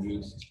 that they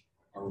introduced,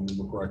 if I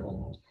remember correctly.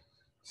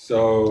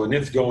 So, and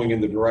it's going in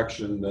the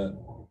direction that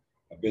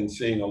I've been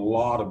seeing a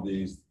lot of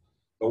these.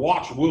 The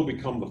watch will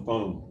become the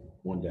phone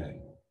one day.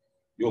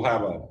 You'll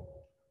have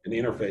an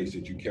interface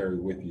that you carry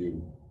with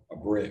you, a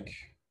brick,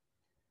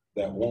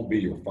 that won't be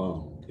your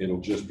phone.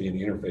 It'll just be an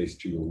interface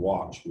to your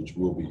watch, which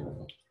will be your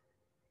phone.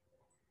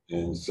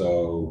 And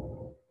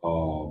so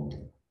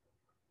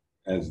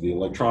as the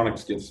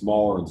electronics get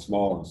smaller and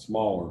smaller and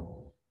smaller,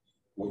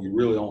 what you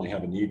really only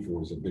have a need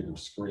for is a bigger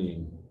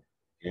screen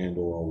and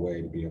or a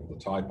way to be able to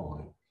type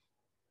on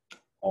it.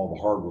 All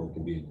the hardware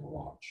can be in your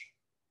watch,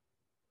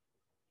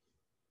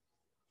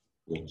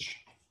 which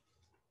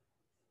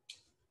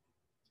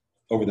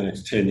over the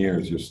next 10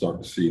 years, you'll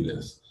start to see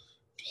this.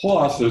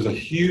 Plus, there's a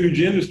huge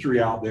industry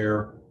out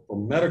there for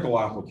medical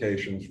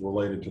applications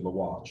related to the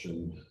watch.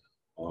 And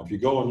if you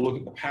go and look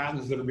at the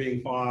patents that are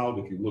being filed,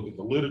 if you look at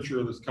the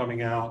literature that's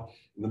coming out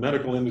in the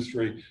medical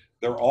industry,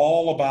 they're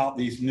all about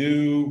these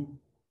new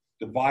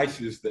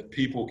devices that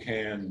people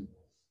can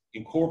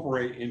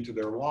incorporate into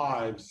their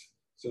lives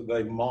so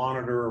they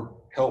monitor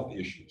health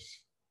issues.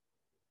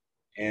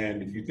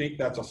 And if you think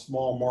that's a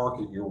small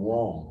market, you're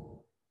wrong.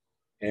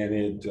 And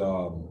it,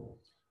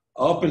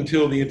 up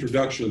until the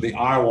introduction of the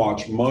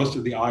iWatch, most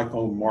of the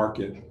iPhone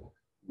market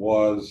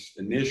was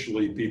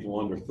initially people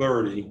under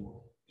 30,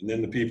 and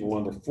then the people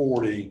under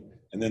 40,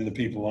 and then the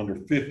people under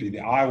 50. The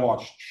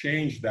iWatch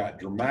changed that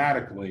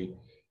dramatically,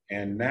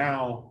 and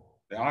now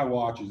the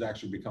iWatch is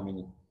actually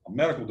becoming a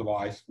medical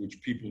device,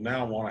 which people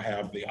now want to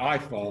have the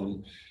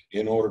iPhone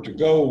in order to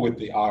go with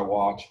the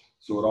iWatch,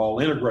 so it all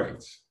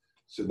integrates.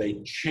 So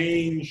they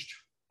changed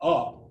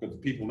up, but the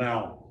people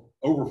now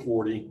over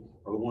 40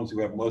 are the ones who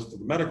have most of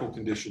the medical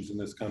conditions in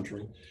this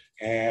country.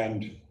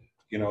 And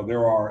you know,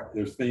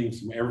 there's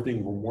things from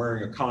everything from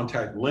wearing a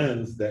contact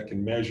lens that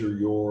can measure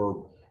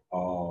your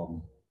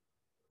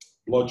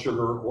blood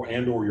sugar or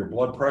your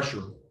blood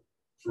pressure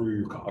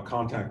through a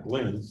contact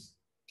lens.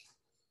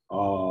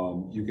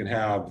 You can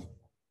have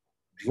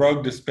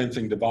drug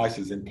dispensing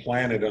devices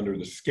implanted under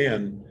the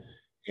skin,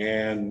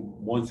 and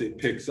once it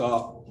picks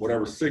up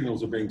whatever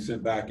signals are being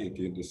sent back, it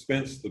can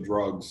dispense the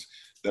drugs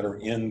that are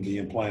in the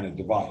implanted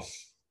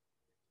device.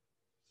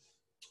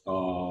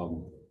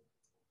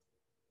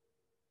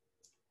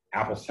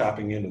 Apple's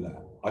tapping into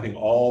that. I think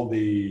all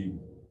the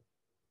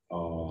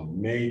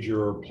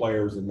major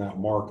players in that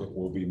market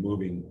will be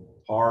moving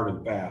hard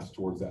and fast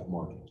towards that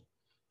market,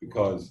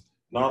 because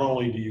not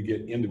only do you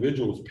get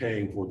individuals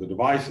paying for the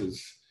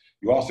devices,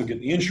 you also get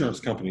the insurance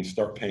companies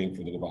start paying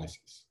for the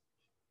devices.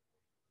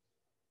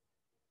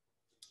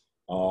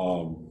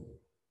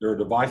 There are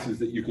devices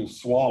that you can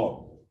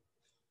swallow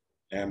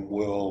and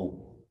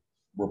will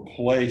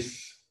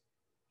replace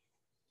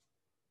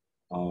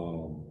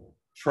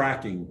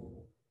tracking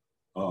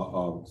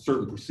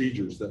certain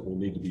procedures that will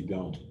need to be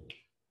done.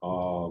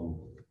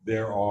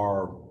 There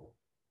are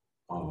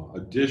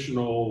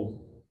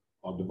additional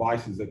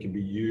devices that can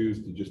be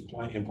used to just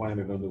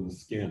implanted under the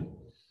skin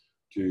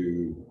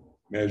to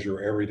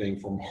measure everything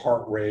from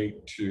heart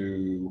rate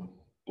to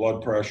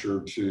blood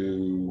pressure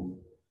to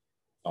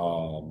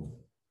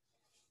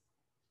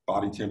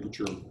body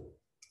temperature.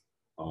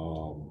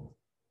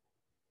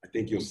 I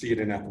think you'll see it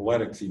in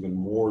athletics even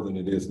more than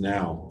it is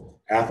now.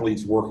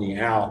 Athletes working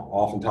out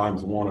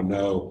oftentimes want to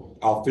know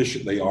how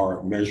efficient they are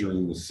at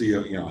measuring the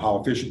CO, you know, how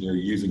efficient they're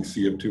using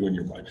CO2 in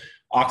your body,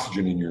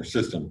 oxygen in your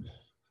system.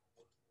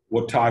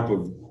 What type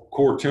of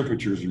core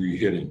temperatures are you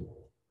hitting?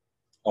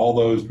 all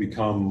those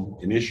become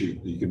an issue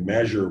that you can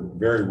measure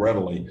very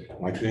readily.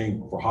 And I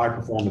think for high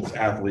performance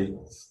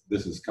athletes,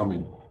 this is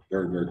coming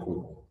very, very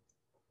quickly.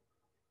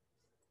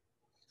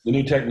 The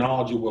new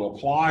technology will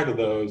apply to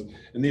those,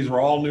 and these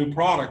are all new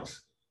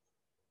products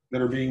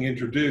that are being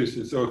introduced.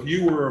 And so if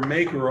you were a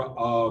maker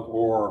of,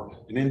 or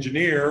an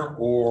engineer,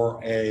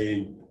 or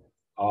a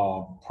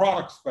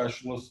product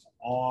specialist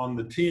on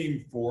the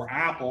team for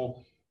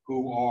Apple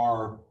who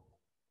are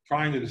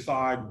trying to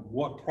decide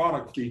what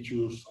product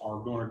features are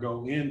going to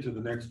go into the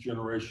next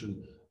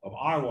generation of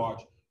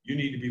iWatch, you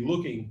need to be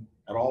looking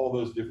at all of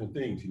those different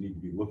things. You need to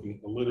be looking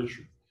at the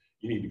literature.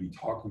 You need to be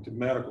talking to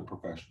medical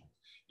professionals.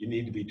 You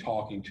need to be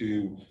talking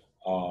to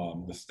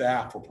the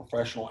staff for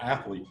professional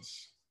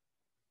athletes.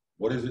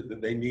 What is it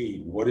that they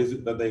need? What is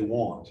it that they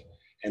want?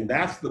 And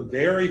that's the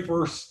very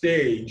first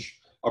stage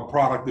of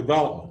product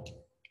development.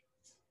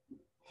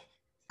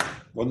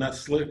 Wasn't that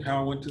slick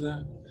how I went to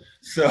that?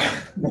 So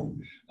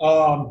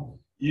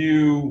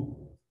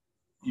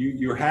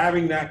you're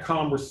having that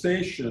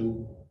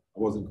conversation. I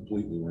wasn't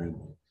completely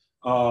rambling.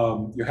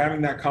 You're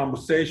having that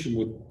conversation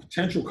with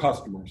potential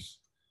customers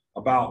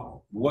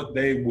about what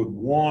they would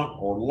want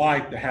or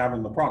like to have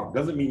in the product.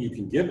 Doesn't mean you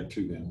can give it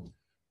to them,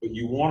 but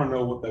you want to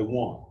know what they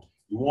want.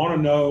 You want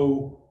to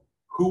know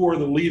who are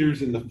the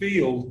leaders in the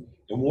field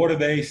and what are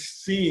they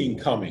seeing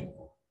coming.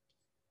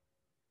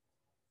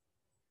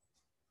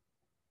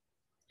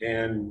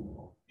 And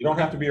you don't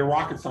have to be a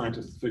rocket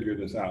scientist to figure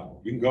this out.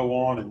 You can go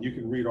on and you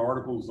can read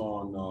articles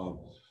on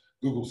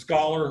Google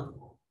Scholar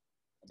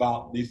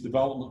about these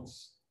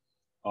developments.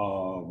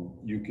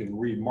 You can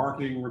read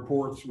marketing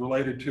reports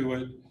related to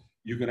it.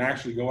 You can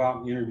actually go out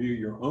and interview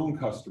your own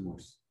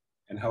customers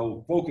and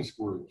hold focus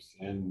groups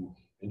and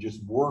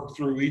just work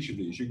through each of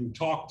these. You can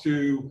talk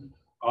to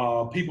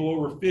people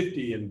over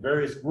 50 in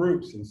various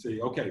groups and say,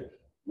 okay,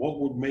 what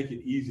would make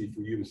it easy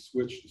for you to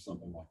switch to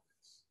something like this?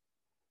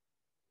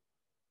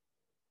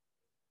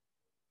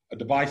 A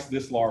device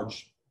this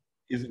large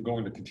isn't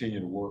going to continue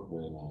to work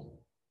very long.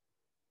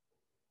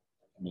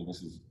 I mean,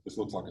 this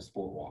looks like a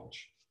sport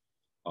watch.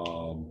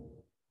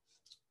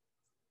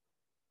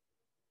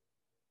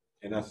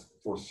 And that's,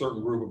 for a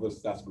certain group of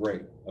us, that's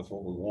great. That's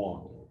what we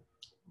want.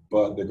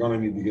 But they're going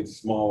to need to get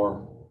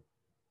smaller.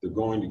 They're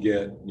going to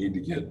need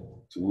to get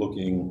to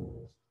looking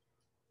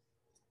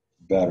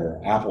better.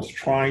 Apple's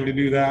trying to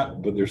do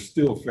that, but they're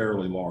still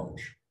fairly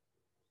large.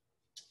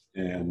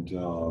 And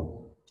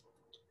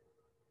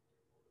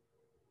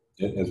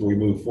as we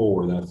move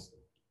forward, that's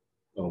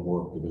going to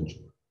work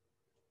eventually.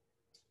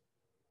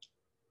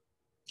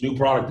 New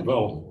product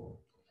development.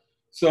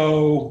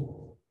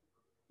 So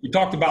we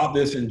talked about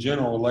this in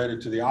general related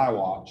to the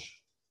iWatch,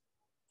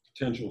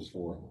 potentials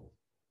for it.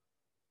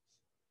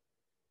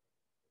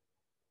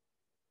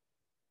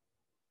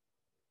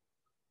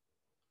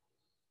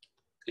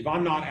 If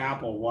I'm not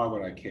Apple, why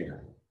would I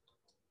care?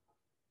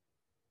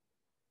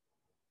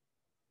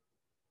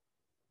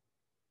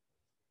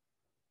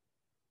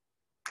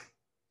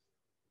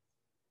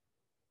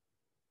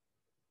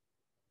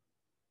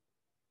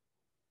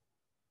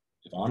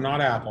 If I'm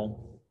not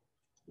Apple,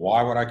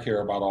 why would I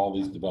care about all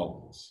these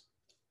developments?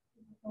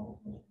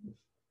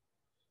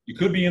 You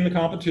could be in the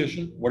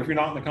competition. What if you're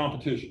not in the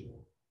competition?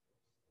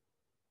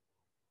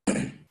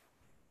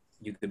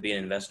 You could be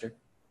an investor.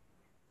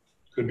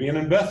 Could be an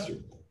investor.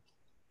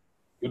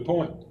 Good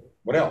point.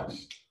 What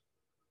else?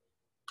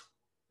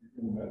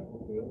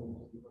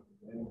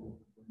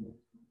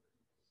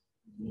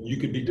 You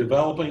could be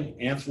developing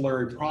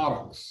ancillary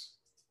products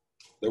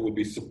that would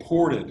be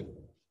supported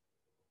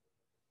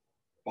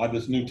by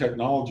this new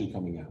technology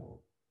coming out.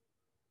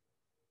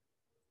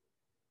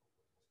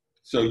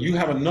 So you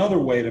have another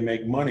way to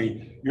make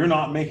money. You're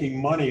not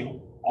making money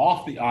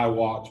off the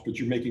iWatch, but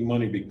you're making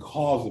money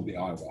because of the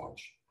iWatch.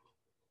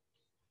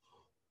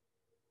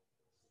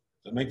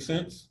 Does that make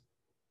sense?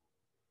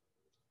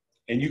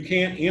 And you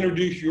can't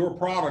introduce your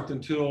product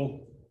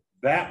until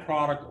that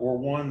product or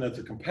one that's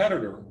a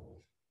competitor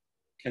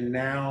can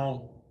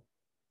now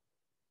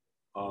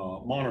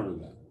monitor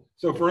that.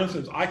 So for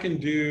instance, I can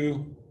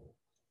do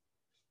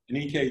an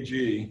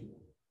EKG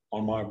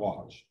on my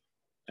watch,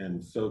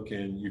 and so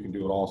you can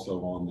do it also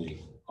on the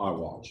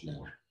iWatch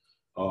now.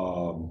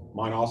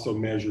 Mine also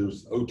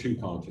measures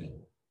O2 content.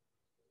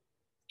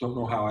 Don't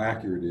know how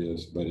accurate it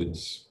is, but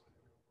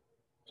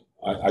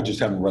I just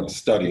haven't read a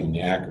study on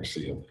the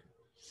accuracy of it.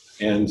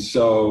 And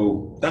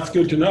so that's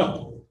good to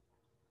know.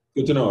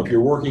 Good to know. If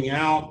you're working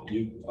out,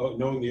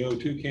 knowing the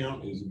O2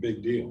 count is a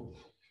big deal.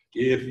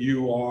 If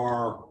you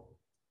are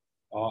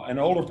an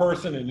older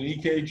person in an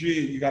EKG,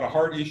 you got a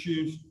heart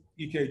issues,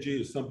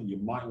 EKG is something you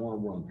might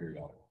want to run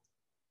periodically.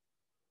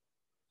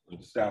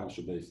 Establish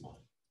a baseline.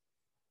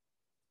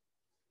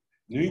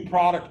 New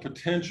product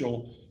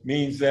potential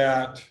means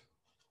that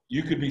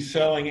you could be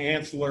selling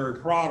ancillary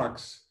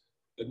products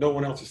that no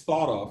one else has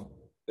thought of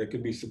that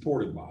could be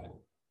supported by it.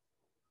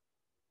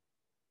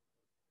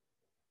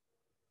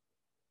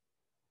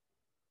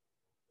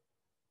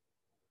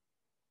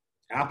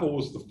 Apple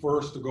was the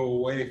first to go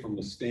away from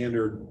the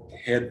standard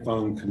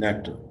headphone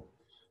connector.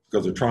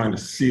 because they're trying to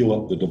seal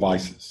up the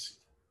devices.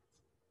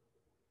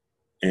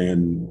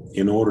 And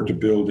in order to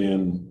build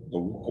in a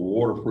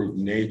waterproof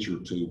nature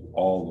to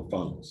all the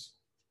phones.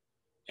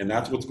 And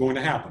that's what's going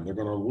to happen. They're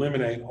going to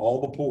eliminate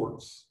all the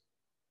ports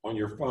on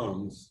your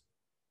phones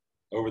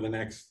over the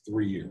next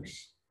 3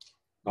 years.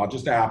 Not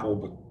just Apple,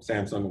 but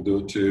Samsung will do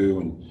it too,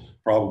 and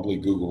probably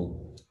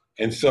Google.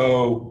 And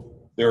so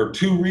there are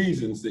 2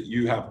 reasons that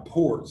you have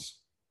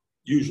ports,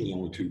 usually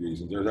only 2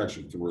 reasons, there's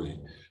actually 3.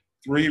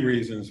 3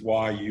 reasons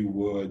why you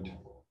would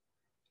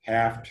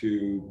have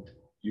to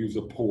use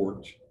a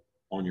port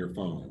on your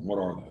phone. And what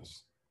are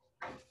those?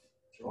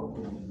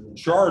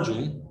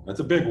 Charging, that's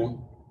a big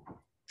one.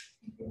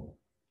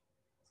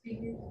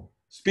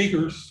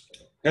 Speakers,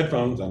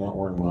 headphones, I'm not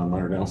wearing mine,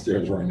 mine are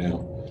downstairs right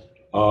now.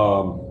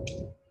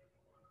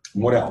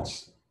 What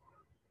else?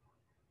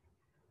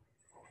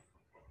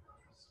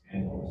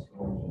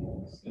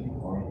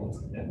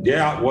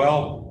 Yeah,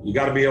 well, you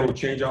got to be able to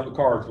change out the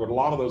cards, but a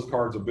lot of those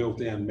cards are built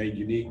in, made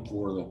unique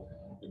for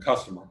the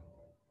customer.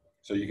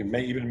 So you can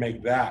even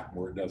make that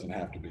where it doesn't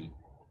have to be.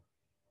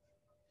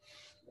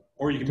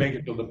 Or you can make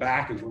it so the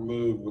back is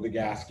removed with a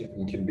gasket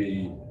and can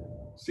be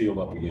sealed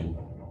up again.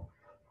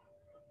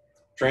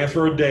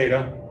 Transfer of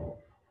data,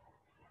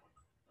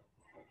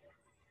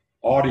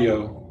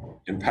 audio,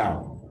 and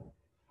power.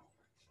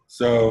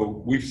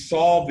 So we've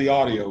solved the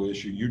audio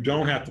issue. You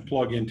don't have to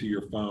plug into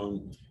your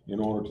phone in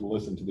order to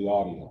listen to the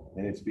audio.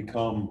 And it's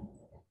become,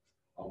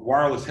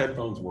 wireless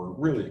headphones were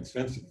really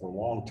expensive for a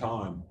long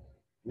time.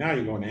 Now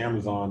you go on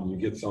Amazon and you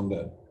get some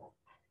that,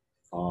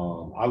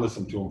 I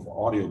listen to them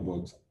for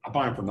audiobooks. I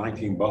buy them for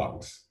 19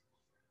 bucks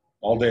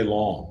all day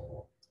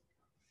long.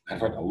 In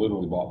fact, I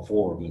literally bought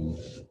 4 of them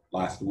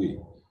last week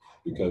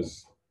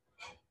because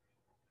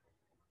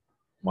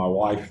my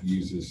wife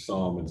uses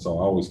some, and so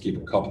I always keep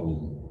a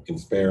couple in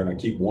spare, and I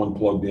keep one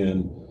plugged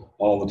in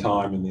all the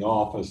time in the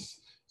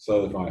office.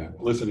 So if I'm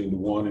listening to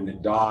one and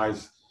it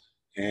dies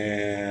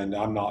and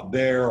I'm not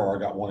there, or I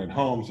got one at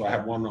home, so I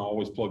have one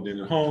always plugged in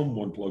at home,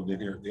 one plugged in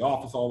here at the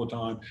office all the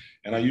time,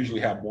 and I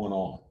usually have one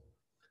on.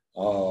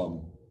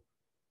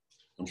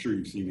 I'm sure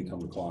you've seen me come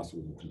to class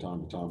with them from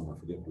time to time when I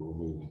forget to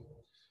remove them.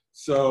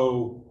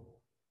 So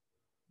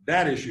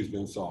that issue's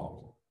been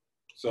solved.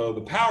 So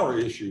the power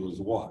issue is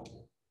what?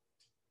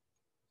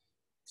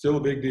 Still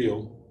a big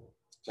deal.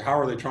 So how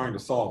are they trying to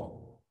solve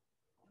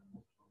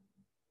it?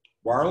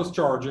 Wireless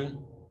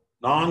charging,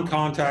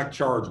 non-contact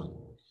charging,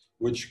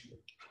 which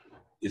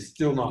is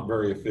still not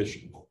very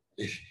efficient.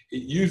 It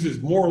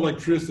uses more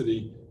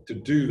electricity to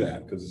do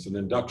that because it's an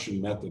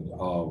induction method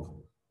of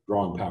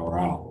drawing power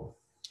out.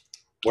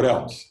 What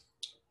else?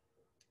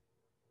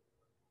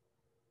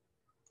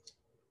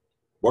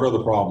 What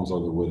other problems are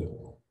there with it?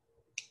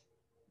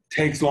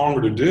 Takes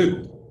longer to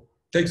do.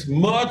 Takes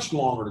much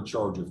longer to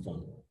charge your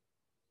phone.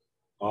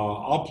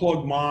 I'll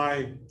plug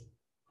my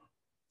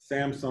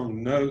Samsung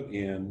Note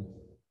in,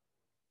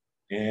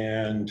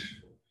 and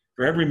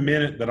for every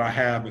minute that I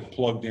have it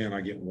plugged in,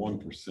 I get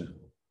 1%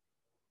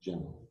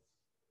 generally.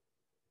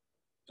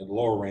 At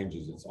lower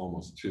ranges, it's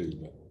almost 2,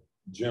 but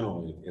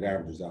generally it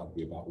averages out to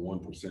be about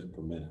 1%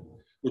 per minute,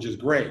 which is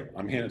great.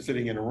 I'm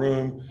sitting in a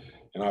room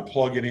and I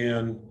plug it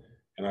in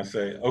and I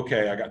say,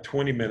 okay, I got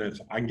 20 minutes.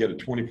 I can get a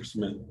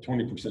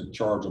 20%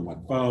 charge on my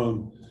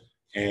phone,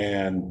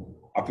 and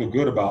I feel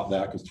good about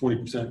that because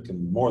 20%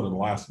 can more than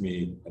last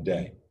me a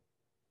day,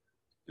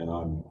 and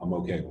I'm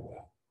okay with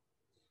that.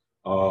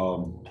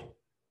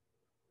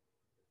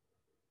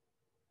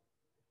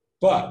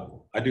 But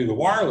I do the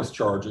wireless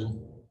charging,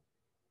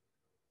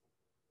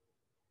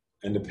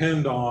 and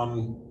depend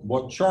on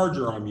what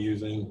charger I'm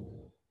using,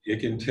 it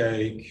can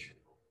take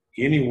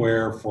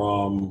anywhere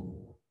from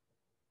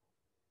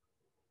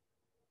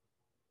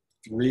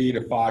 3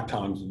 to 5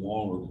 times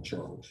longer to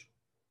charge.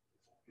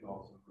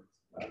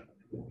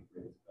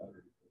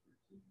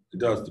 It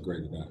does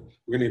degrade the battery.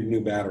 We're gonna need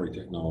new battery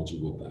technology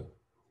with that.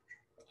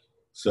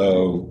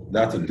 So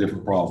that's a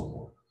different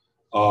problem.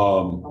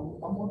 I'm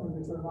wondering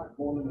if they're not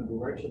going in a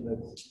direction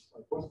that's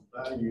like, what's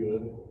the value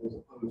of it as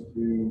opposed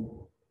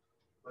to,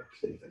 like you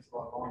say, it takes a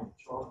lot longer to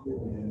charge it,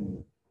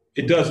 and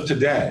it does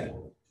today.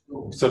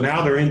 So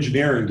now they're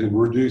engineering to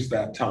reduce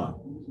that time.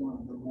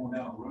 who's going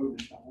down the road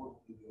and not working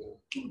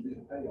to get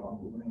a payoff?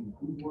 I mean,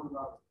 who's worried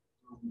about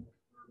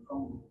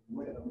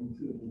wet? I mean,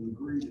 to the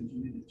degree that you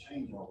need to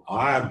change all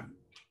this.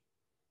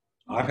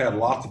 I've had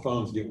lots of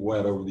phones get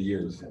wet over the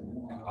years.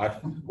 I've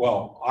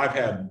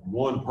had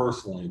one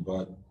personally,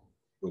 but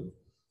with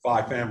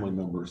 5 family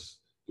members,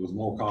 it was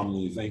more common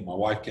than you think. My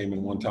wife came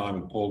in one time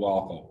and pulled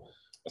off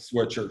a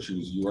sweatshirt she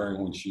was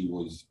wearing when she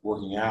was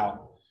working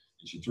out,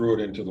 and she threw it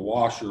into the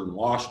washer and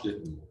washed it,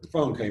 and the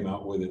phone came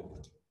out with it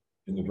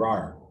in the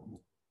dryer.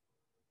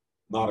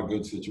 Not a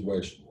good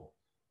situation.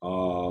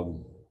 My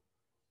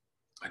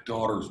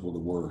daughters were the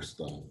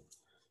worst.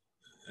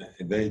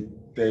 They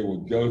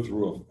would go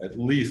through at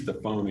least a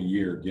phone a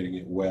year getting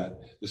it wet.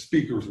 The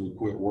speakers would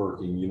quit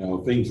working, you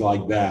know, things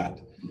like that.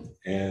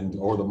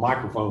 Or the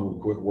microphone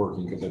would quit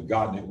working because they'd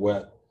gotten it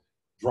wet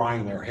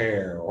drying their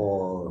hair,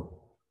 or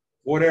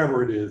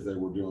whatever it is they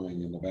were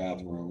doing in the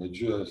bathroom, it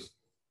just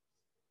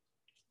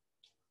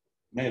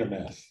made a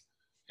mess.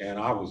 And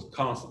I was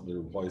constantly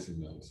replacing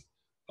those.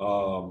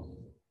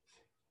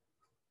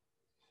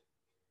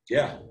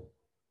 Yeah,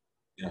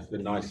 it's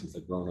been nice since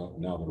they've grown up.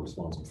 Now they're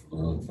responsible for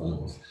their own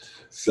phones.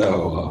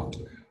 So,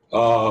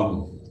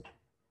 I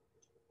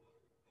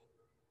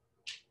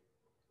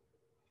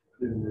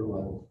didn't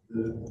realize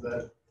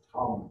that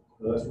common.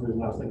 That's the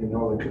reason I was thinking,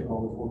 no, they couldn't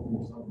always work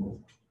on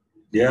something.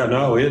 yeah,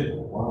 no,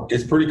 Wow.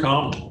 it's pretty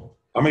common.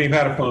 I mean, you've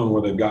had a phone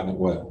where they've gotten it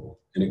wet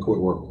and it quit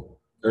working.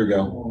 There you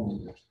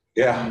go.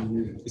 Yeah,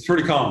 it's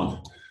pretty common.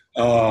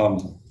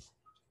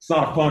 It's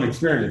not a fun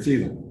experience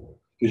either,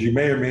 because you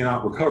may or may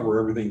not recover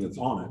everything that's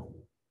on it.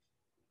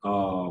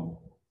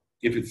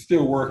 If it's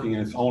still working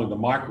and it's only the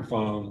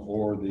microphone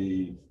or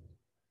the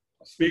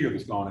speaker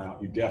that's gone out,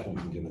 you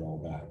definitely can get it all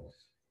back.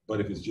 But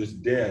if it's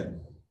just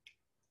dead,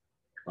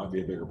 it might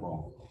be a bigger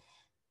problem.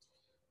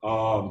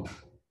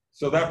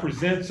 So that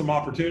presents some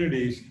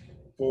opportunities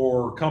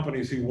for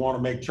companies who want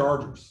to make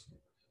chargers.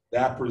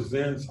 That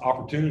presents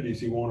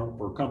opportunities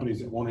for companies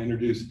that want to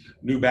introduce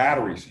new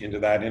batteries into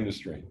that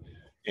industry.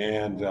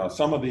 And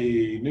some of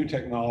the new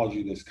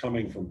technology that's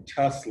coming from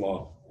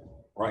Tesla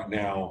right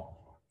now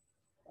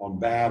on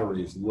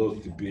batteries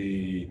look to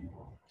be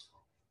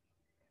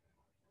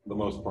the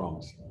most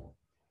promising,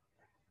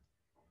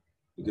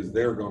 because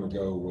they're going to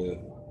go with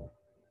a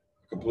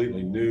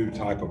completely new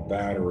type of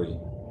battery,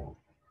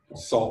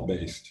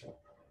 salt-based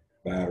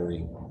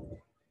battery,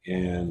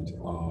 and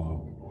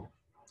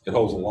it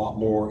holds a lot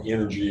more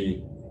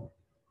energy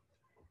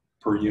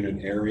per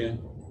unit area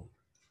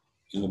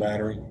in the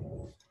battery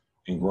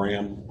in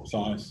gram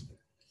size.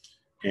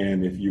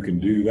 And if you can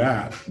do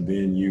that,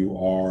 then you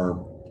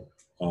are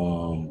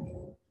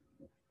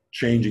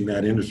changing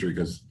that industry,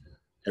 because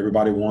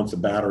everybody wants a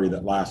battery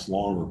that lasts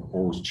longer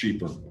or is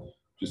cheaper.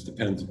 Just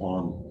depends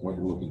upon what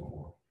you're looking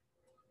for.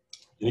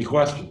 Any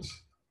questions?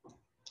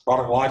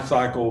 Product life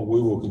cycle,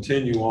 we will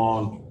continue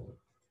on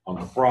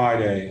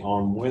Friday.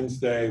 On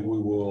Wednesday, we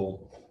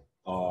will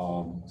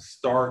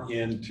start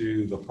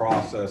into the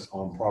process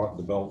on product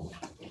development.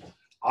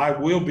 I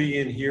will be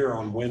in here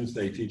on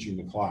Wednesday teaching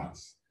the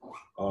class.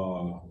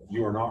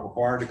 You are not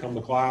required to come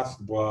to class,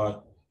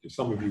 but if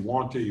some of you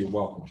want to, you're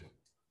welcome to.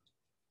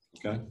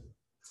 Okay?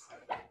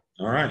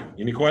 All right.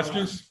 Any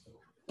questions?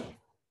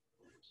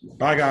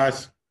 Bye,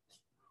 guys.